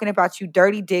am talking about you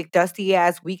dirty dick, dusty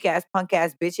ass, weak ass, punk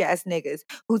ass, bitch ass niggas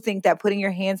who think that putting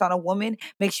your hands on a woman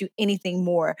makes you anything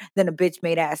more than a bitch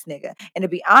made ass nigga. And to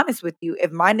be honest with you,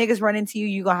 if my niggas run into you,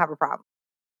 you're gonna have a problem.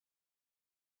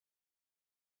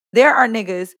 There are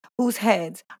niggas whose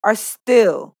heads are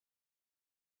still,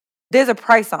 there's a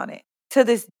price on it to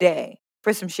this day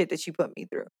for some shit that you put me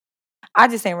through. I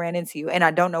just ain't ran into you, and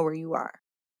I don't know where you are,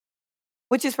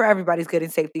 which is for everybody's good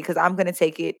and safety, because I'm going to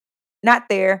take it not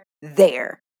there.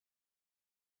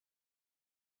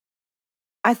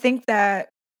 I think that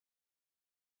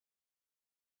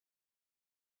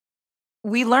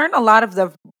we learn a lot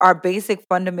of our basic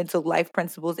fundamental life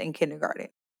principles in kindergarten.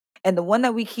 And the one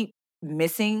that we keep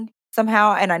missing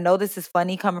somehow, and I know this is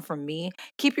funny coming from me,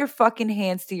 keep your fucking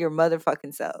hands to your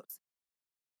motherfucking selves.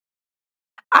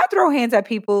 I throw hands at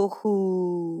people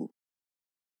who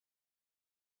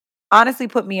honestly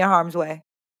put me in harm's way.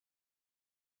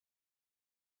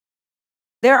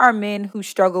 There are men who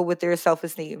struggle with their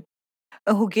self-esteem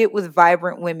and who get with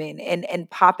vibrant women and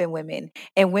popping women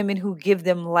and women who give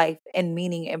them life and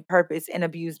meaning and purpose and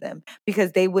abuse them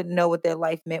because they wouldn't know what their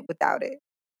life meant without it.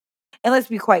 And let's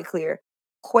be quite clear.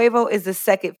 Quavo is the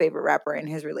second favorite rapper in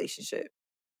his relationship.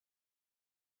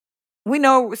 We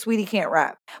know Sweetie can't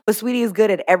rap, but Sweetie is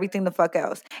good at everything the fuck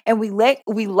else. And we liked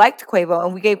Quavo,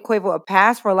 and we gave Quavo a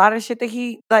pass for a lot of shit that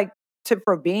he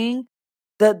for being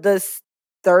the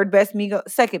third best Migo,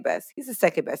 second best. He's the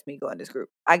second best Migo in this group.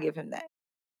 I give him that.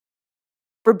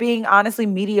 For being honestly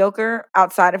mediocre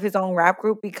outside of his own rap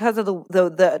group because of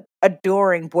the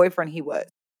adoring boyfriend he was.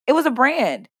 It was a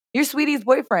brand. You're Sweetie's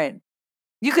boyfriend.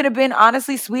 You could have been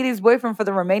honestly Sweetie's boyfriend for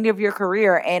the remainder of your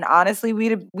career, and honestly,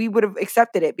 we would have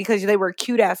accepted it because they were a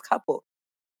cute ass couple.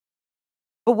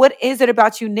 But what is it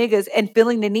about you niggas and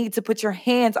feeling the need to put your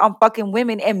hands on fucking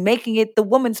women and making it the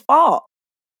woman's fault?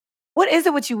 What is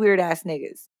it with you weird ass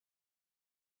niggas?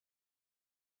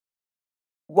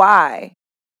 Why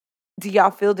do y'all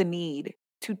feel the need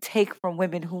to take from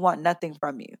women who want nothing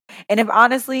from you? And if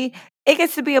honestly, it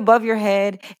gets to be above your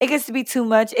head, it gets to be too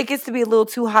much, it gets to be a little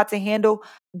too hot to handle,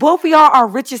 both of y'all are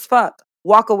rich as fuck.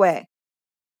 Walk away.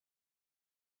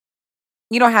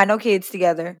 You don't have no kids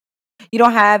together. You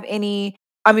don't have any,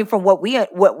 I mean, from what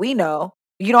we know,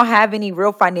 you don't have any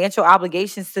real financial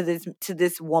obligations to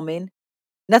this woman.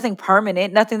 Nothing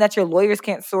permanent, nothing that your lawyers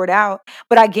can't sort out.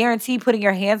 But I guarantee putting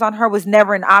your hands on her was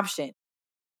never an option.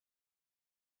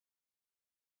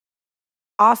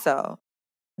 Also,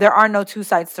 there are no two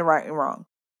sides to right and wrong.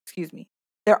 Excuse me.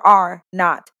 There are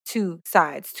not two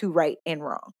sides to right and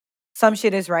wrong. Some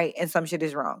shit is right and some shit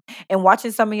is wrong. And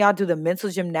watching some of y'all do the mental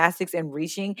gymnastics and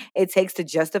reaching it takes to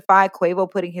justify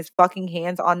Quavo putting his fucking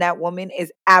hands on that woman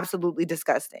is absolutely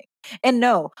disgusting. And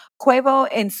no, Quavo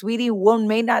and Sweetie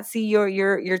may not see your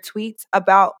tweets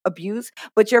about abuse,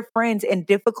 but your friends in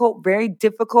difficult, very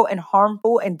difficult and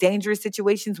harmful and dangerous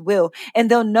situations will.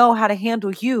 And they'll know how to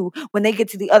handle you when they get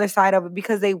to the other side of it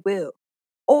because they will.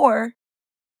 Or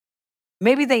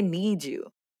maybe they need you.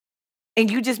 And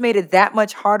you just made it that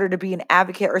much harder to be an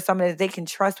advocate or someone that they can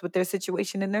trust with their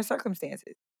situation and their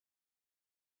circumstances.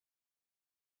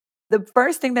 The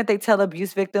first thing that they tell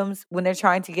abuse victims when they're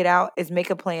trying to get out is make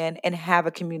a plan and have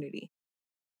a community.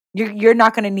 You're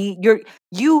not going to need,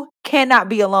 you cannot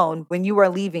be alone when you are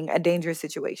leaving a dangerous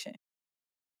situation.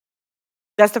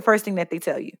 That's the first thing that they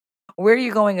tell you. Where are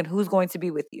you going and who's going to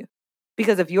be with you?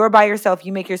 Because if you're by yourself,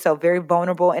 you make yourself very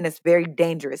vulnerable and it's very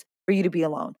dangerous for you to be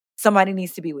alone. Somebody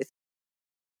needs to be with you.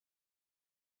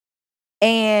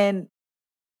 And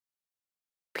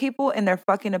people and their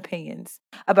fucking opinions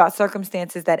about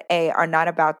circumstances that A, are not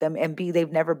about them, and B,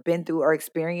 they've never been through or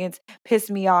experienced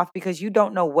piss me off because you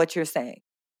don't know what you're saying.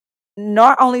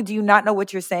 Not only do you not know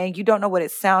what you're saying, you don't know what it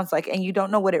sounds like, and you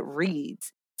don't know what it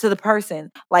reads to the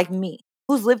person like me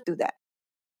who's lived through that.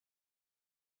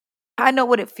 I know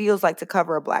what it feels like to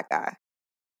cover a black eye.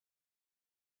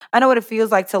 I know what it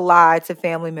feels like to lie to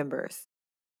family members.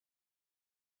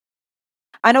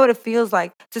 I know what it feels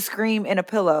like to scream in a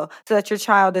pillow so that your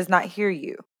child does not hear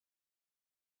you.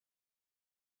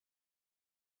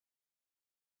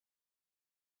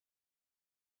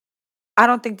 I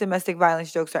don't think domestic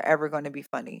violence jokes are ever going to be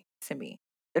funny to me.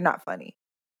 They're not funny.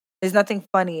 There's nothing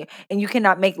funny, and you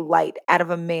cannot make light out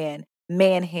of a man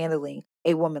manhandling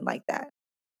a woman like that.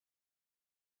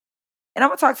 And I'm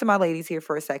going to talk to my ladies here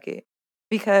for a second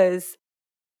because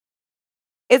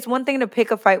it's one thing to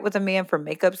pick a fight with a man for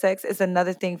makeup sex. It's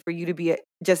another thing for you to be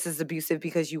just as abusive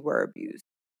because you were abused.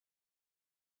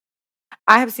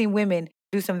 I have seen women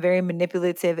do some very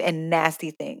manipulative and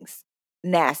nasty things.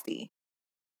 Nasty.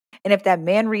 And if that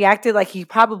man reacted like he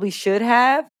probably should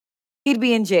have, he'd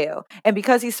be in jail. And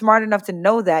because he's smart enough to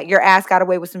know that, your ass got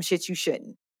away with some shit you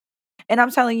shouldn't. And I'm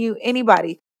telling you,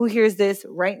 anybody who hears this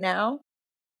right now,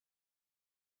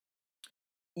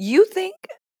 you think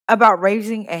about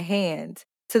raising a hand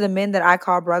to the men that I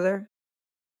call brother,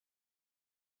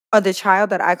 or the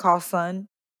child that I call son,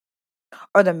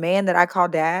 or the man that I call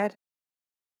dad,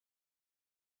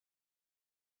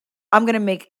 I'm going to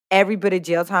make every bit of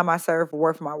jail time I serve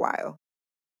worth my while.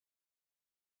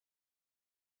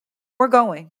 We're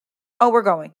going. Oh, we're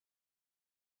going.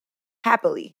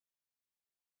 Happily.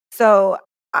 So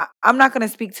I'm not going to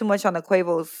speak too much on the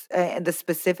Quavo's and the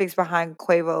specifics behind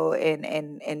Quavo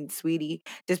and Sweetie,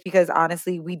 just because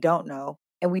honestly, we don't know.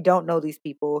 And we don't know these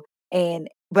people.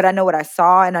 But I know what I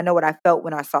saw and I know what I felt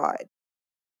when I saw it.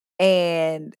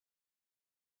 And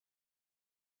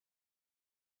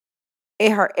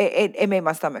it hurt. It made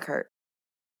my stomach hurt.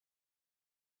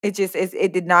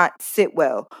 It did not sit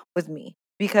well with me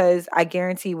because I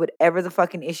guarantee whatever the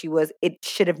fucking issue was, it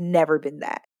should have never been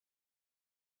that.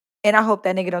 And I hope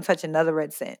that nigga don't touch another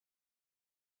red cent.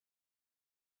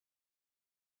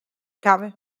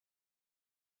 Calvin?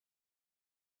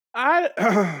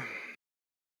 I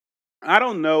I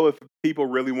don't know if people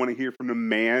really want to hear from the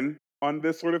man on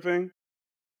this sort of thing.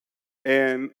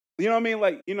 And you know what I mean?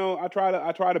 Like, I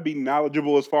try to be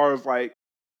knowledgeable as far as like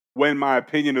when my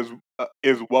opinion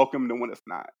is welcomed and when it's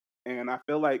not. And I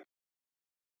feel like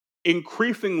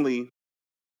increasingly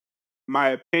my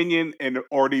opinion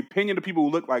or the opinion of people who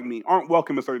look like me aren't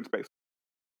welcome in certain spaces.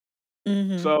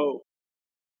 Mm-hmm. So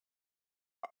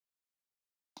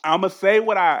I'm gonna say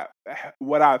what I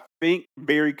think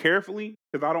very carefully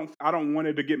because I don't want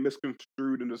it to get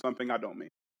misconstrued into something I don't mean.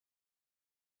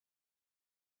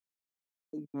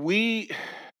 We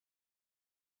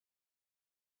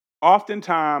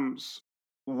oftentimes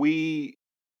we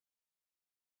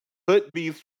put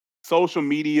these social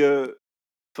media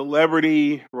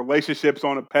celebrity relationships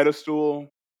on a pedestal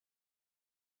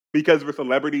because we're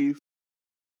celebrities,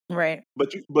 Right.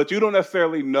 but you don't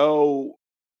necessarily know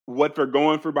what they're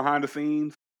going through behind the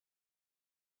scenes.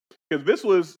 Because this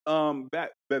was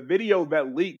that video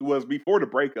that leaked was before the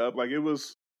breakup. Like it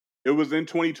was in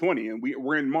 2020, and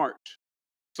we're in March.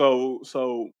 So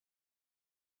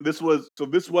this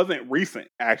wasn't recent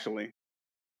actually.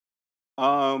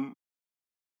 Um,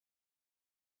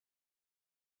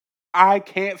 I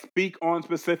can't speak on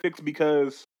specifics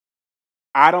because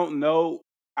I don't know.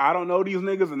 I don't know these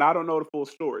niggas, and I don't know the full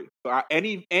story. So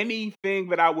anything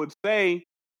that I would say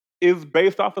is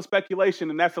based off of speculation,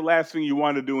 and that's the last thing you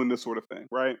want to do in this sort of thing,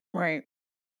 right? Right.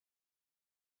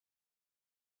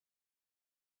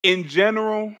 In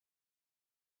general,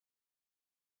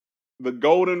 the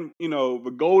golden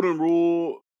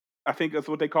rule, I think that's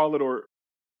what they call it, or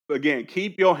again,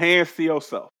 keep your hands to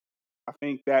yourself. I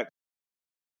think that's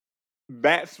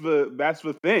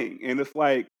the thing. And it's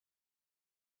like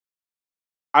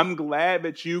I'm glad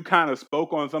that you kind of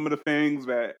spoke on some of the things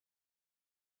that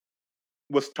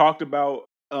was talked about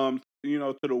to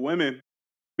the women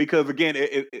because again,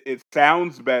 it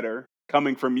sounds better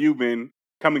coming from you than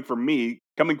coming from me.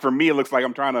 Coming from me, it looks like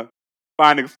I'm trying to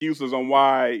find excuses on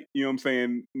why, you know what I'm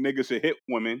saying, niggas should hit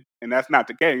women, and that's not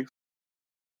the case.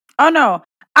 Oh no.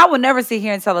 I would never sit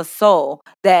here and tell a soul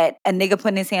that a nigga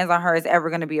putting his hands on her is ever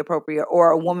going to be appropriate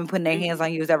or a woman putting their hands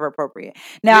on you is ever appropriate.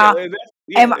 Now,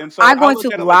 am and so I I going look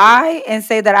to at it like this. lie and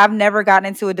say that I've never gotten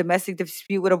into a domestic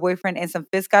dispute with a boyfriend and some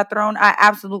fists got thrown? I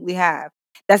absolutely have.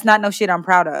 That's not no shit I'm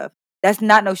proud of. That's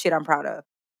not no shit I'm proud of.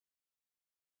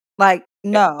 Like,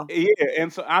 no. Yeah,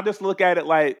 and so I just look at it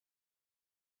like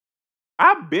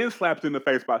I've been slapped in the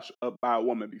face by a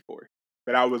woman before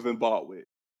that I was involved with.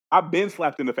 I've been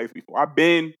slapped in the face before. I've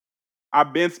been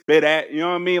spit at. You know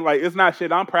what I mean? Like it's not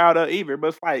shit I'm proud of either. But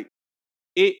it's like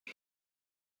it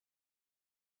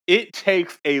it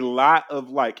takes a lot of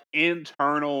like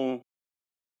internal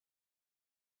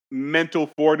mental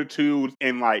fortitude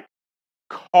and like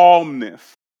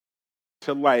calmness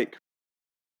to like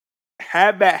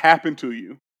have that happen to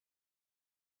you,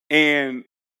 and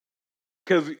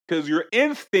because your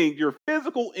instinct, your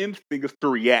physical instinct is to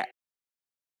react.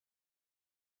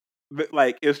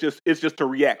 Like it's just to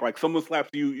react. Like someone slaps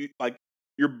you, like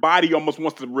your body almost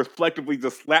wants to reflectively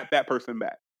just slap that person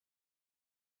back.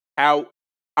 How?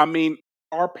 I mean,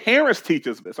 our parents teach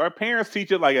us this. Our parents teach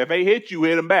us like if they hit you,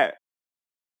 hit them back.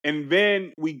 And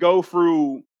then we go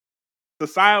through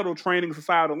societal training,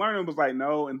 societal learning was like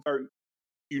no, and certain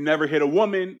you never hit a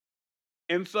woman,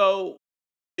 and so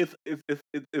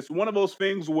it's one of those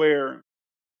things where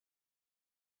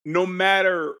no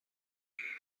matter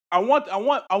I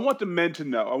want the men to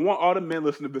know. I want all the men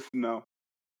listening to this to know.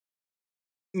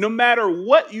 No matter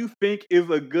what you think is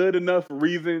a good enough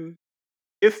reason,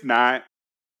 it's not.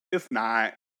 It's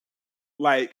not.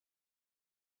 Like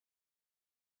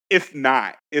it's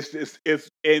not. It's just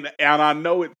and I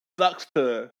know it sucks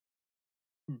to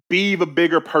be the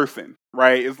bigger person,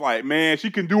 right? It's like, man,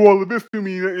 she can do all of this to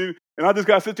me and I just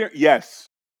gotta sit there. Yes.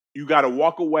 You gotta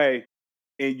walk away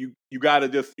and you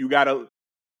gotta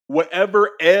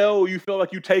whatever L you feel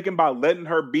like you taking by letting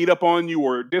her beat up on you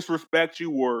or disrespect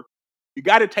you or you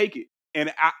gotta take it.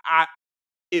 And I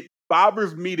it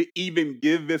bothers me to even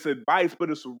give this advice, but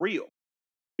it's real.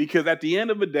 Because at the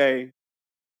end of the day,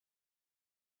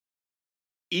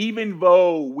 even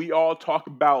though we all talk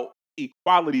about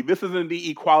equality, this isn't the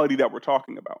equality that we're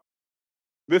talking about.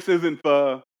 This isn't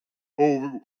the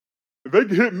oh, if they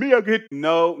can hit me, I can hit.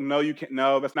 No, you can't.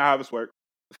 No, that's not how this works.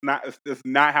 It's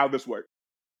not how this works.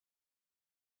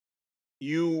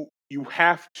 You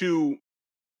have to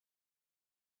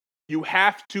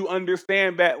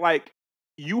understand that, like,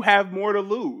 you have more to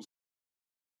lose,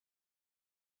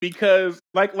 because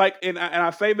and I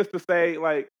say this to say,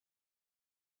 like,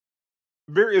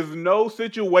 there is no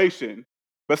situation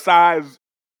besides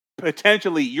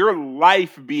potentially your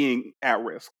life being at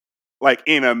risk, like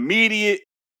in immediate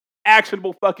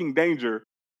actionable fucking danger,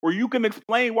 where you can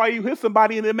explain why you hit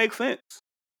somebody and it makes sense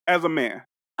as a man.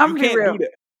 You can't do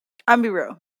that. I'm be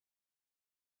real.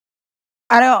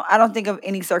 I don't think of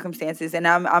any circumstances, and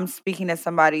I'm speaking as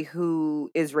somebody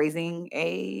who is raising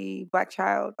a black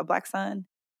child, a black son,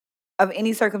 of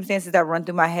any circumstances that run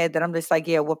through my head that I'm just like,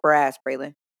 yeah, whoop her ass,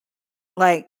 Braylon.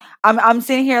 Like, I'm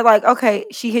sitting here like, okay,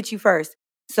 she hit you first.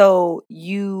 So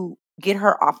you get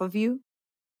her off of you.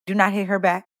 Do not hit her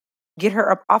back. Get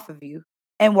her up off of you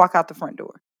and walk out the front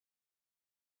door.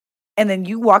 And then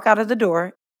you walk out of the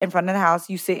door in front of the house.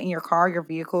 You sit in your car, your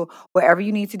vehicle, whatever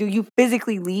you need to do. You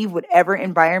physically leave whatever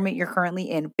environment you're currently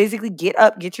in. Physically get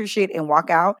up, get your shit, and walk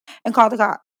out and call the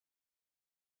cop.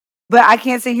 But I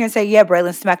can't sit here and say, yeah,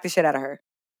 Braylon, smack the shit out of her.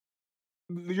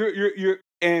 You're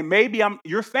and maybe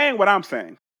you're saying what I'm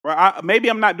saying, right? Maybe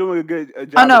I'm not doing a good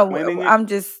job explaining it. I'm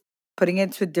just putting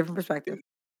it to a different perspective.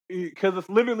 Because it's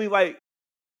literally like,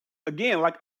 again,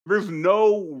 like, there's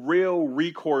no real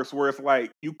recourse where it's like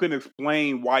you can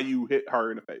explain why you hit her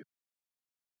in the face.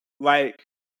 Like,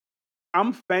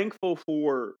 I'm thankful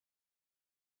for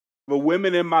the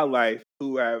women in my life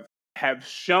who have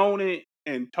shown it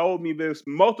and told me this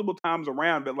multiple times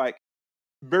around, but like,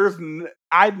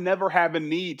 I've never had a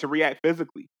need to react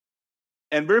physically.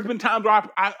 And there's been times where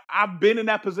I've been in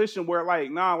that position where, like,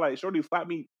 nah, like, shorty slapped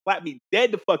me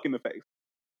dead the fuck in the face.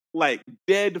 Like,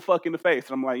 dead the fuck in the face.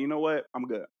 And I'm like, you know what? I'm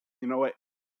good. You know what?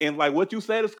 And like what you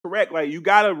said is correct. Like, you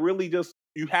gotta really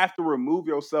you have to remove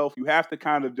yourself. You have to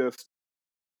kind of just,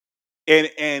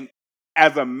 and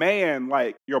as a man,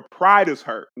 like, your pride is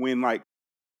hurt when, like,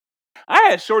 I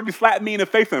had shorty slap me in the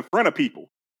face in front of people.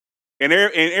 And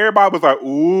everybody was like,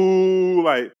 ooh,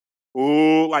 like, you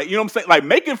know what I'm saying? Like,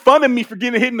 making fun of me for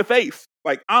getting hit in the face.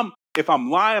 Like, if I'm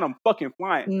lying, I'm fucking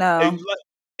flying. No.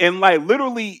 And like,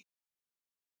 literally,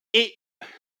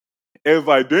 it's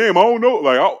like, damn, I don't know.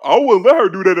 Like, I wouldn't let her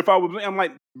do that if I was. I'm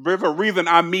like, there's a reason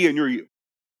I'm me and you're you.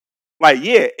 Like,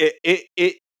 yeah,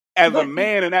 it as a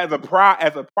man and as a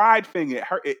pride thing,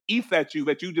 it eats at you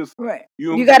that you just right.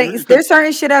 You gotta. There's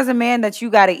certain shit as a man that you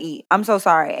gotta eat. I'm so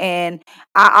sorry, and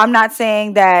I'm not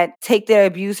saying that take the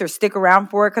abuse or stick around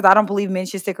for it, because I don't believe men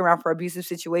should stick around for abusive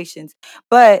situations.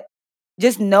 But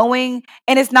just knowing,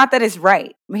 and it's not that it's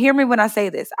right. Hear me when I say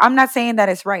this. I'm not saying that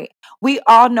it's right. We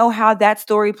all know how that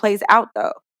story plays out,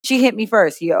 though. She hit me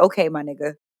first. Yeah, okay, my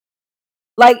nigga.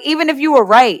 Like, even if you were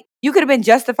right, you could have been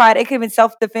justified. It could have been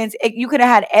self-defense. You could have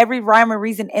had every rhyme and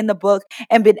reason in the book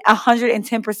and been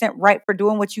 110% right for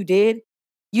doing what you did.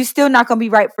 You still not going to be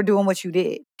right for doing what you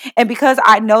did. And because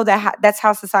I know that that's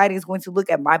how society is going to look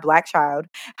at my black child,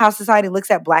 how society looks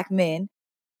at black men,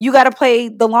 you got to play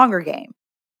the longer game.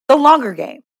 The longer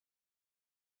game.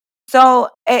 So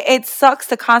it sucks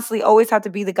to constantly always have to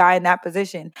be the guy in that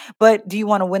position. But do you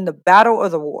want to win the battle or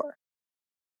the war?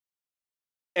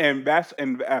 And I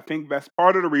think that's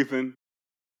part of the reason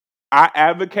I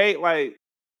advocate, like,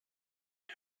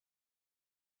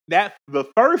 that the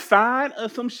first sign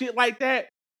of some shit like that,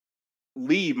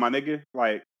 leave, my nigga.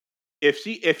 Like, if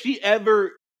she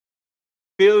ever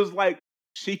feels like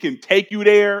she can take you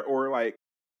there, or like,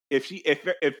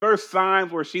 if there's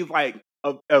signs where she's like,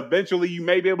 eventually you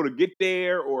may be able to get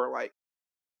there, or like,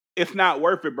 it's not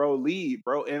worth it, bro. Leave,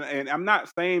 bro. And I'm not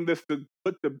saying this to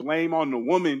put the blame on the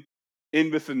woman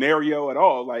in the scenario at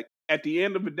all. Like, at the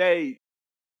end of the day,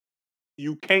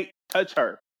 you can't touch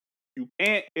her. You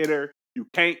can't hit her. You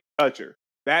can't touch her.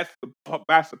 That's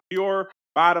the pure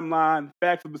bottom line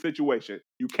facts of the situation.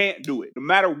 You can't do it. No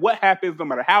matter what happens, no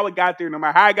matter how it got there, no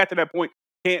matter how it got to that point,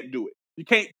 you can't do it.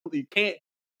 You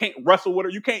can't wrestle with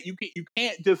her. You can't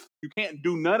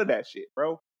do none of that shit,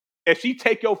 bro. If she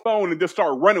take your phone and just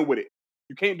start running with it,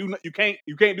 you can't do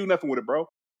nothing with it, bro.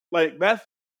 Like,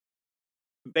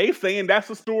 they saying that's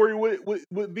the story with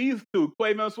these two,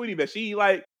 Quavo and Sweetie, that she,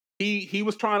 like, he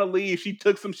was trying to leave, she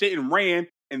took some shit and ran,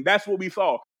 and that's what we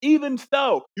saw. Even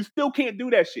so, you still can't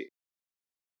do that shit.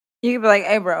 You can be like,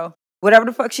 hey, bro, whatever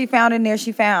the fuck she found in there,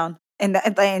 she found,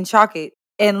 and chalk it.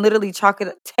 and literally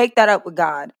take that up with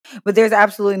God. But there's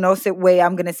absolutely no way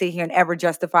I'm going to sit here and ever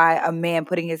justify a man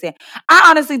putting his hand. I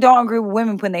honestly don't agree with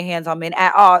women putting their hands on men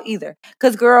at all either.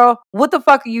 Because, girl, what the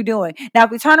fuck are you doing? Now,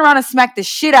 if we turn around and smack the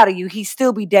shit out of you, he'd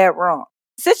still be dead wrong.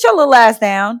 Sit your little ass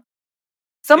down.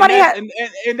 Somebody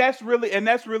and that's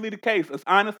really the case. It's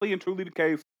honestly and truly the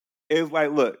case. Is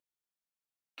like, look,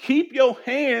 keep your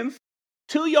hands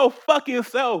to your fucking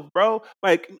self, bro.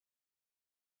 Like,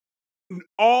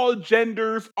 all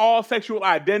genders, all sexual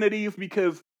identities,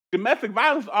 because domestic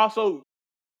violence also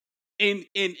in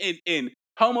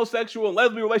homosexual and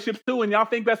lesbian relationships too, and y'all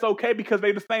think that's okay because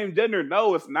they the same gender.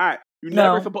 No, it's not. You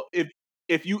never supposed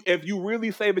if you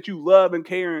really say that you love and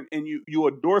care and you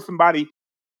adore somebody,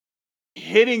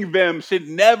 hitting them should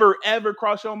never ever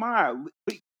cross your mind.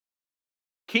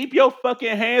 Keep your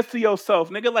fucking hands to yourself,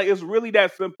 nigga. Like, it's really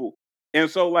that simple. And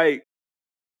so, like,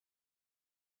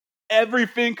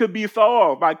 everything could be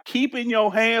solved by keeping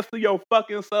your hands to your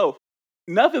fucking self.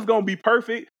 Nothing's gonna be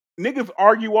perfect. Niggas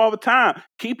argue all the time.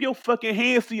 Keep your fucking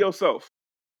hands to yourself.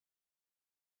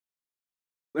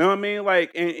 You know what I mean?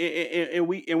 Like, and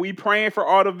we praying for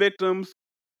all the victims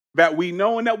that we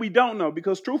know and that we don't know.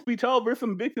 Because truth be told, there's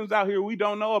some victims out here we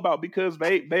don't know about because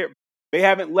they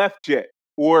haven't left yet,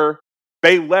 or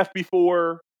they left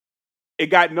before it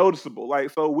got noticeable.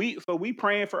 Like, so we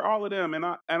praying for all of them, and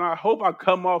I hope I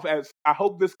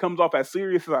hope this comes off as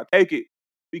serious as I take it,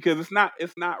 because it's not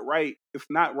right. It's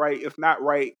not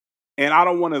right. And I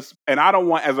don't want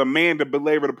as a man to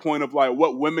belabor the point of like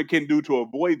what women can do to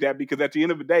avoid that, because at the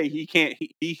end of the day,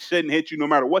 he shouldn't hit you no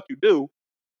matter what you do.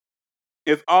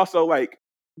 It's also like,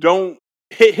 don't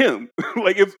hit him.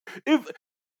 Like, it's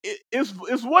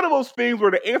one of those things where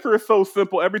the answer is so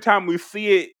simple. Every time we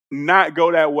see it not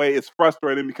go that way, it's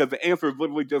frustrating, because the answer is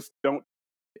literally just don't.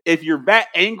 If you're that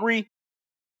angry,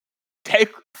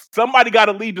 somebody got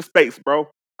to leave the space,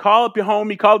 bro. Call up your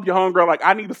homie, call up your homegirl. Like,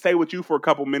 I need to stay with you for a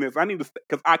couple minutes. I need to,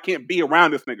 because I can't be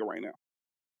around this nigga right now.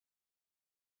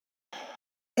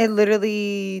 It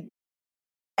literally,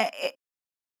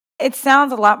 it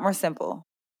sounds a lot more simple.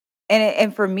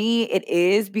 And for me, it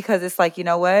is, because it's like, you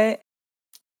know what?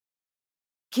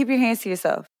 Keep your hands to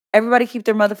yourself. Everybody keep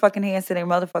their motherfucking hands to their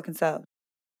motherfucking self.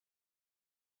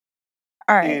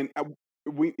 All right. And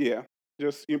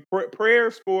just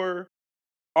prayers for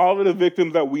all of the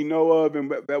victims that we know of and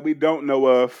that we don't know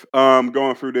of,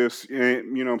 going through this.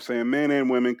 And, you know what I'm saying, men and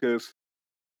women, because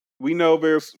we know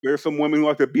there's some women who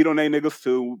like to beat on their niggas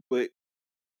too, but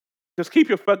just keep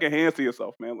your fucking hands to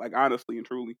yourself, man. Like, honestly and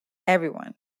truly.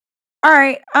 Everyone. All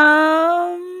right.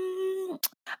 I'm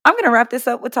going to wrap this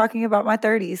up with talking about my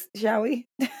 30s, shall we?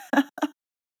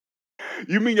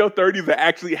 You mean your 30s that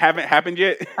actually haven't happened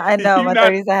yet? I know, my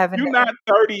 30s that haven't. You're not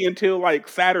 30 until like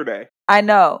Saturday. I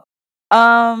know.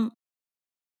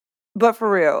 But for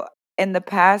real, in the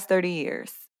past 30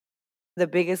 years, the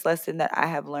biggest lesson that I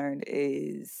have learned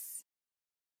is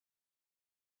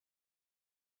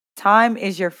time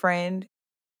is your friend,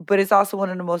 but it's also one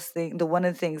of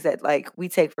the things that like we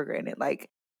take for granted, like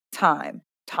time,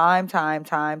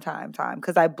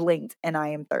 because I blinked and I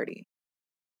am 30.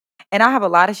 And I have a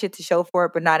lot of shit to show for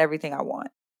it, but not everything I want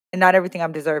and not everything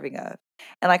I'm deserving of.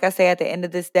 And like I say, at the end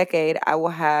of this decade, I will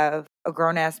have a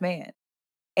grown-ass man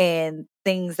and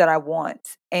things that I want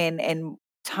and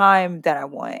time that I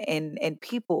want and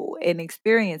people and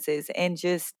experiences and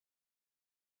just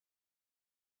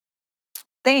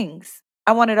things.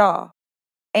 I want it all.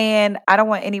 And I don't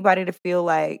want anybody to feel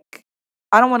like,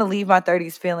 I don't want to leave my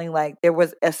 30s feeling like there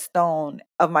was a stone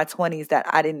of my 20s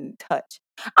that I didn't touch.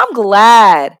 I'm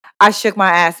glad I shook my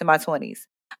ass in my 20s.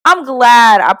 I'm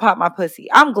glad I popped my pussy.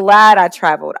 I'm glad I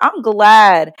traveled. I'm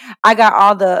glad I got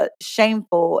all the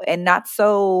shameful and not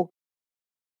so,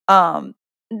 and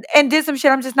did some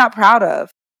shit I'm just not proud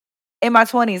of in my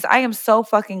 20s. I am so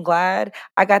fucking glad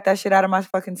I got that shit out of my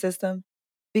fucking system,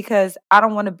 because I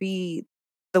don't want to be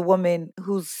the woman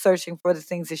who's searching for the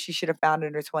things that she should have found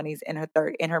in her 20s and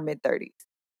in her mid 30s.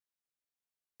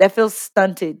 That feels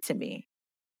stunted to me.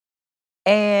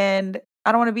 And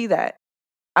I don't want to be that.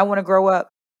 I want to grow up.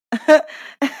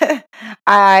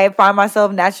 I find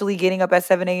myself naturally getting up at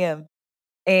 7 a.m.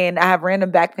 and I have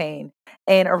random back pain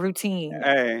and a routine.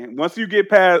 Hey, once you get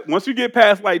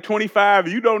past like 25,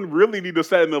 you don't really need to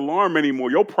set an alarm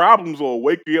anymore. Your problems will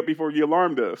wake you up before the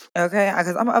alarm does. Okay,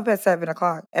 because I'm up at 7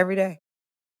 o'clock every day.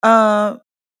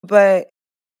 But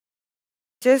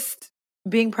just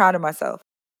being proud of myself,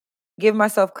 give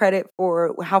myself credit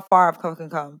for how far I've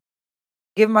come,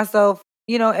 give myself,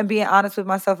 and being honest with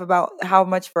myself about how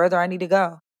much further I need to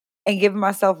go, and giving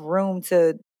myself room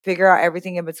to figure out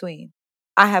everything in between.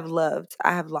 I have loved,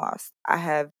 I have lost, I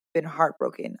have been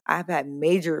heartbroken. I've had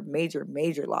major, major,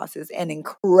 major losses and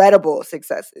incredible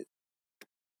successes.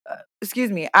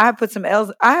 Excuse me. I have put some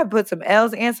L's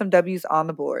and some W's on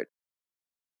the board.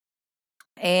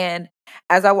 And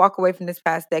as I walk away from this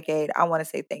past decade, I want to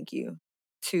say thank you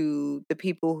to the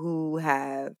people who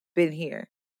have been here.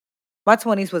 My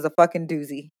 20s was a fucking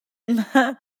doozy.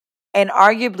 And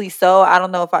arguably so, I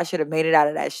don't know if I should have made it out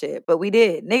of that shit, but we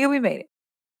did. Nigga, we made it.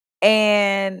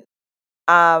 And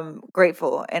I'm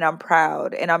grateful and I'm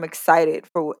proud and I'm excited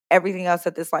for everything else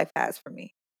that this life has for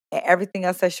me and everything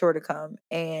else that's sure to come.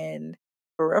 And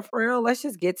for real, let's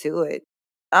just get to it.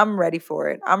 I'm ready for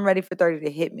it. I'm ready for 30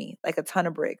 to hit me like a ton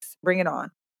of bricks. Bring it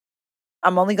on.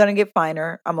 I'm only going to get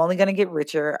finer. I'm only going to get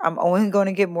richer. I'm only going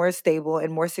to get more stable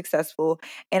and more successful.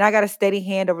 And I got a steady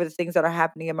hand over the things that are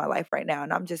happening in my life right now.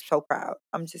 And I'm just so proud.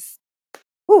 I'm just,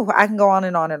 I can go on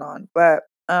and on and on. But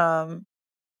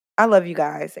I love you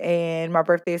guys. And my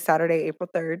birthday is Saturday, April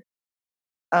 3rd.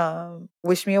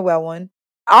 Wish me a well one.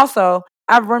 Also,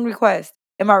 I have one request.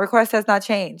 And my request has not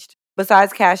changed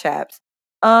besides Cash Apps.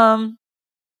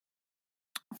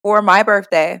 For my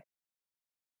birthday,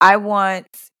 I want,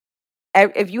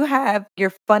 if you have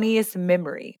your funniest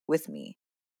memory with me,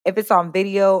 if it's on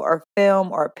video or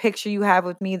film or a picture you have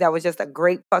with me that was just a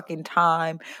great fucking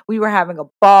time, we were having a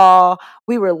ball,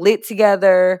 we were lit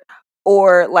together,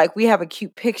 or like we have a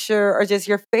cute picture, or just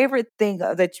your favorite thing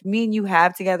that me and you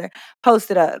have together,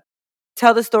 post it up.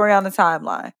 Tell the story on the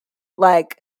timeline.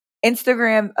 Like,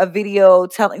 Instagram a video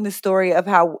telling the story of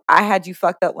how I had you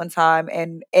fucked up one time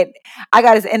and I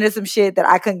got us into some shit that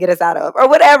I couldn't get us out of, or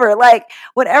whatever. Like,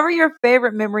 whatever your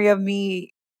favorite memory of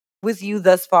me with you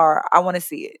thus far, I want to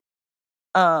see it.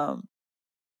 I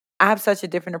have such a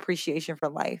different appreciation for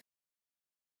life.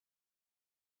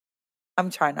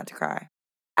 I'm trying not to cry.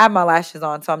 I have my lashes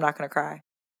on, so I'm not going to cry.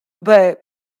 But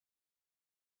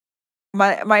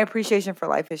my appreciation for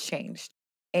life has changed,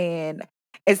 and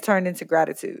it's turned into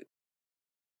gratitude.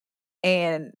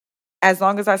 And as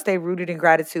long as I stay rooted in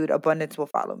gratitude, abundance will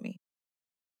follow me.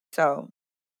 So,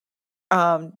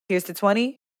 here's to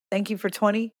 20. Thank you for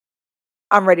 20.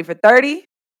 I'm ready for 30.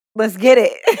 Let's get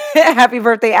it. Happy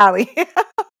birthday, Allie.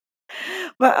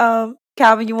 But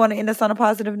Calvin, you want to end us on a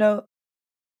positive note?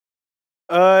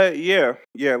 Yeah.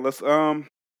 Let's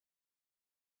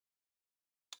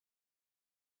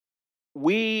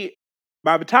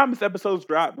by the time this episode's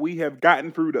dropped, we have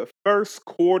gotten through the first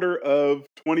quarter of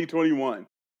 2021.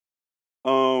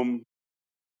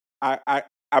 I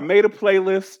made a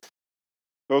playlist.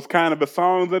 Those kind of the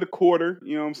songs of the quarter,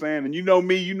 you know what I'm saying? And you know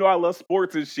me, you know I love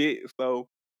sports and shit. So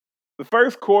the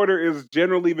first quarter is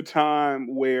generally the time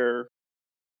where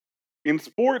in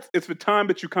sports, it's the time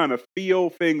that you kind of feel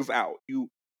things out. You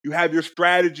have your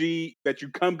strategy that you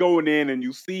come going in and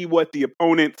you see what the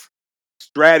opponent's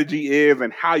strategy is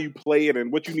and how you play it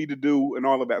and what you need to do and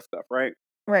all of that stuff, right?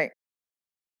 Right.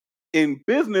 In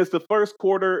business, the first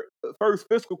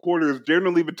fiscal quarter is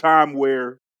generally the time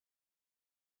where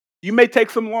you may take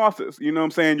some losses. You know what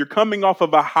I'm saying? You're coming off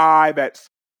of a high that's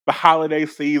the holiday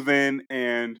season,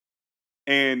 and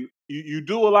you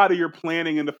do a lot of your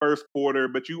planning in the first quarter,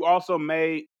 but you also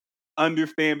may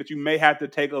understand that you may have to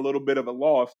take a little bit of a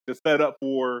loss to set up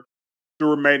for the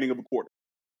remaining of the quarter.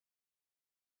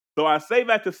 So I say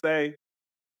that to say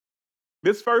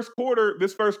this first quarter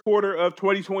of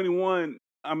 2021,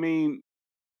 I mean,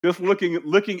 just looking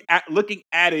at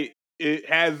it, it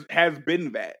has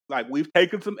been that. Like, we've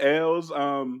taken some L's.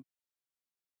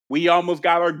 We almost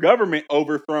got our government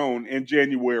overthrown in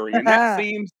January, and that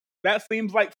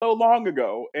seems like so long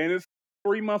ago, and it's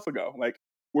 3 months ago. Like,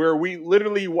 where we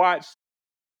literally watched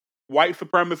white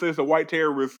supremacists or white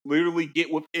terrorists literally get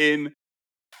within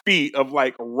feet of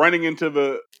like running into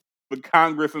the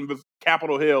Congress and the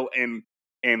Capitol Hill and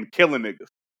killing niggas.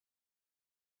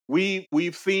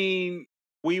 We've seen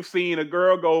a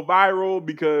girl go viral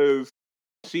because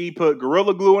she put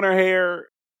Gorilla Glue in her hair,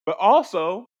 but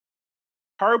also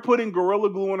her putting Gorilla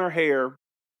Glue in her hair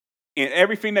and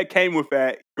everything that came with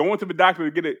that, going to the doctor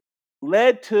to get it,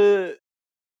 led to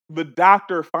the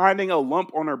doctor finding a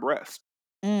lump on her breast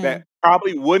that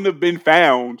probably wouldn't have been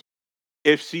found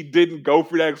if she didn't go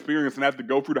through that experience and have to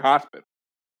go through the hospital.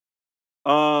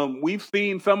 We've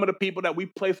seen some of the people that we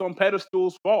place on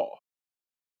pedestals fall,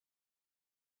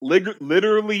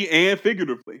 literally and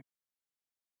figuratively.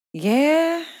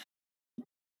 Yeah.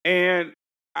 And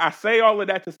I say all of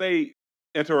that to say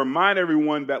and to remind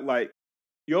everyone that, like,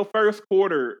 your first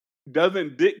quarter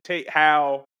doesn't dictate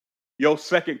how your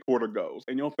second quarter goes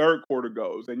and your third quarter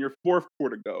goes and your fourth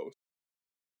quarter goes,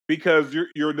 because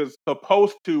you're just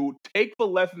supposed to take the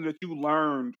lesson that you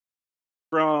learned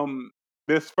from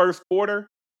this first quarter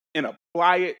and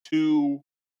apply it to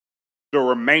the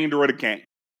remainder of the game.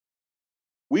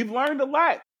 We've learned a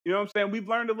lot. You know what I'm saying? We've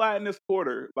learned a lot in this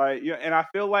quarter. Like, and I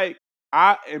feel like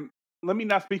let me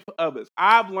not speak for others.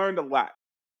 I've learned a lot.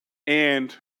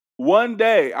 And one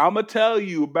day I'm gonna tell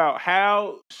you about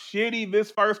how shitty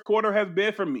this first quarter has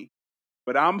been for me.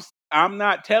 But I'm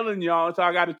not telling y'all until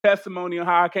I got a testimony on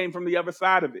how I came from the other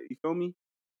side of it. You feel me?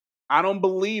 I don't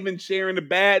believe in sharing the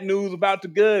bad news about the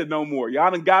good no more. Y'all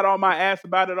done got on my ass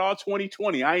about it all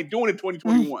 2020. I ain't doing it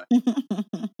 2021.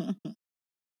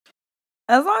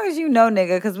 As long as you know,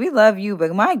 nigga, because we love you,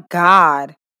 but my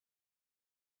God.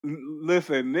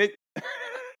 Listen, Nick,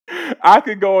 I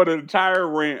could go on an entire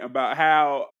rant about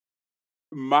how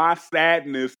my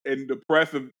sadness and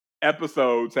depressive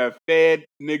episodes have fed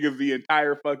niggas the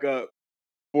entire fuck up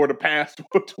for the past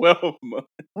 12 months.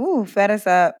 Ooh, fed us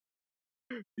up.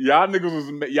 Y'all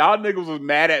niggas was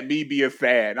mad at me being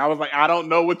sad. And I was like, I don't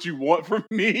know what you want from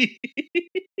me.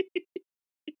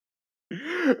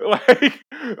 Like,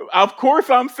 of course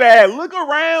I'm sad. Look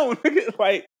around.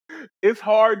 Like, it's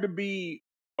hard to be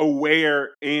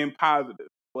aware and positive.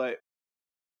 But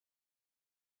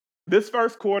this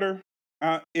first quarter,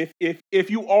 if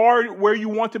you are where you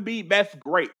want to be, that's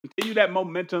great. Continue that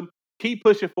momentum. Keep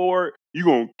pushing forward. You're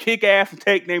going to kick ass and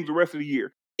take names the rest of the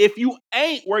year. If you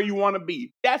ain't where you want to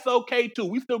be, that's okay too.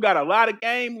 We still got a lot of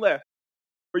game left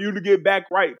for you to get back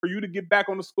right, for you to get back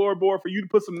on the scoreboard, for you to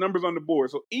put some numbers on the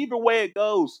board. So either way it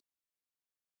goes,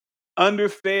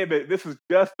 understand that this is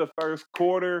just the first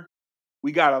quarter.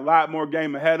 We got a lot more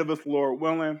game ahead of us, Lord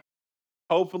willing.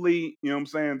 Hopefully, you know what I'm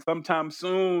saying, sometime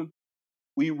soon,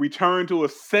 we return to a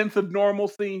sense of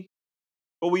normalcy,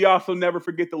 but we also never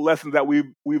forget the lessons that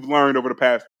we've learned over the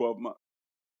past 12 months.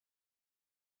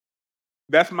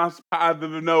 That's my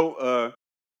positive note.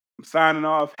 I'm signing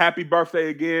off. Happy birthday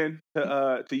again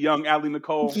to young Allie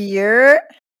Nicole. Yeah.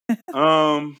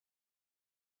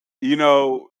 You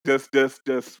know, just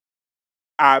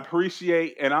I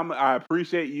appreciate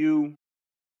you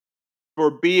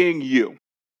for being you.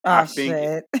 Oh, I think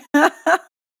shit.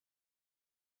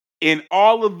 in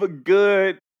all of the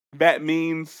good that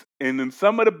means, and in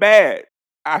some of the bad,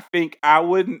 I think I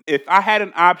wouldn't, if I had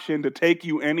an option to take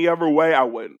you any other way, I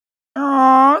wouldn't.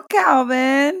 Oh,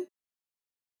 Calvin.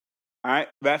 All right,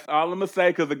 that's all I'm gonna say.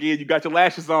 Because again, you got your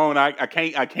lashes on. I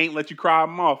can't let you cry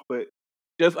them off. But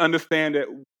just understand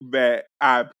that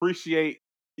I appreciate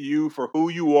you for who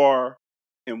you are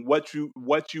and what you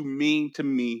mean to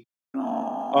me.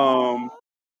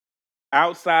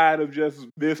 Outside of just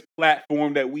this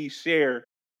platform that we share,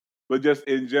 but just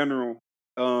in general.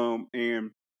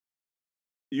 And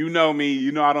you know me,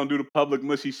 you know I don't do the public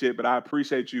mushy shit, but I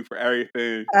appreciate you for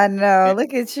everything. I know.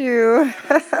 Look at you.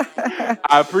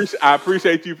 I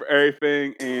appreciate you for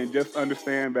everything, and just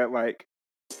understand that, like,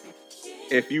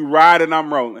 if you riding,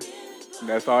 I'm rolling.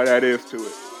 That's all that is to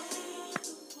it.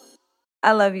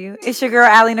 I love you. It's your girl,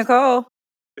 Allie Nicole.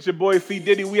 It's your boy, C.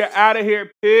 Diddy. We are out of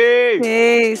here. Peace.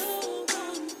 Peace.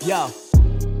 Yo,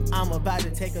 I'm about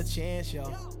to take a chance, yo.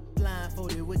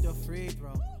 Blindfolded with the free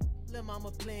throw. Lil'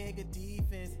 mama playing good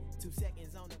defense. 2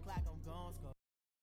 seconds on the clock.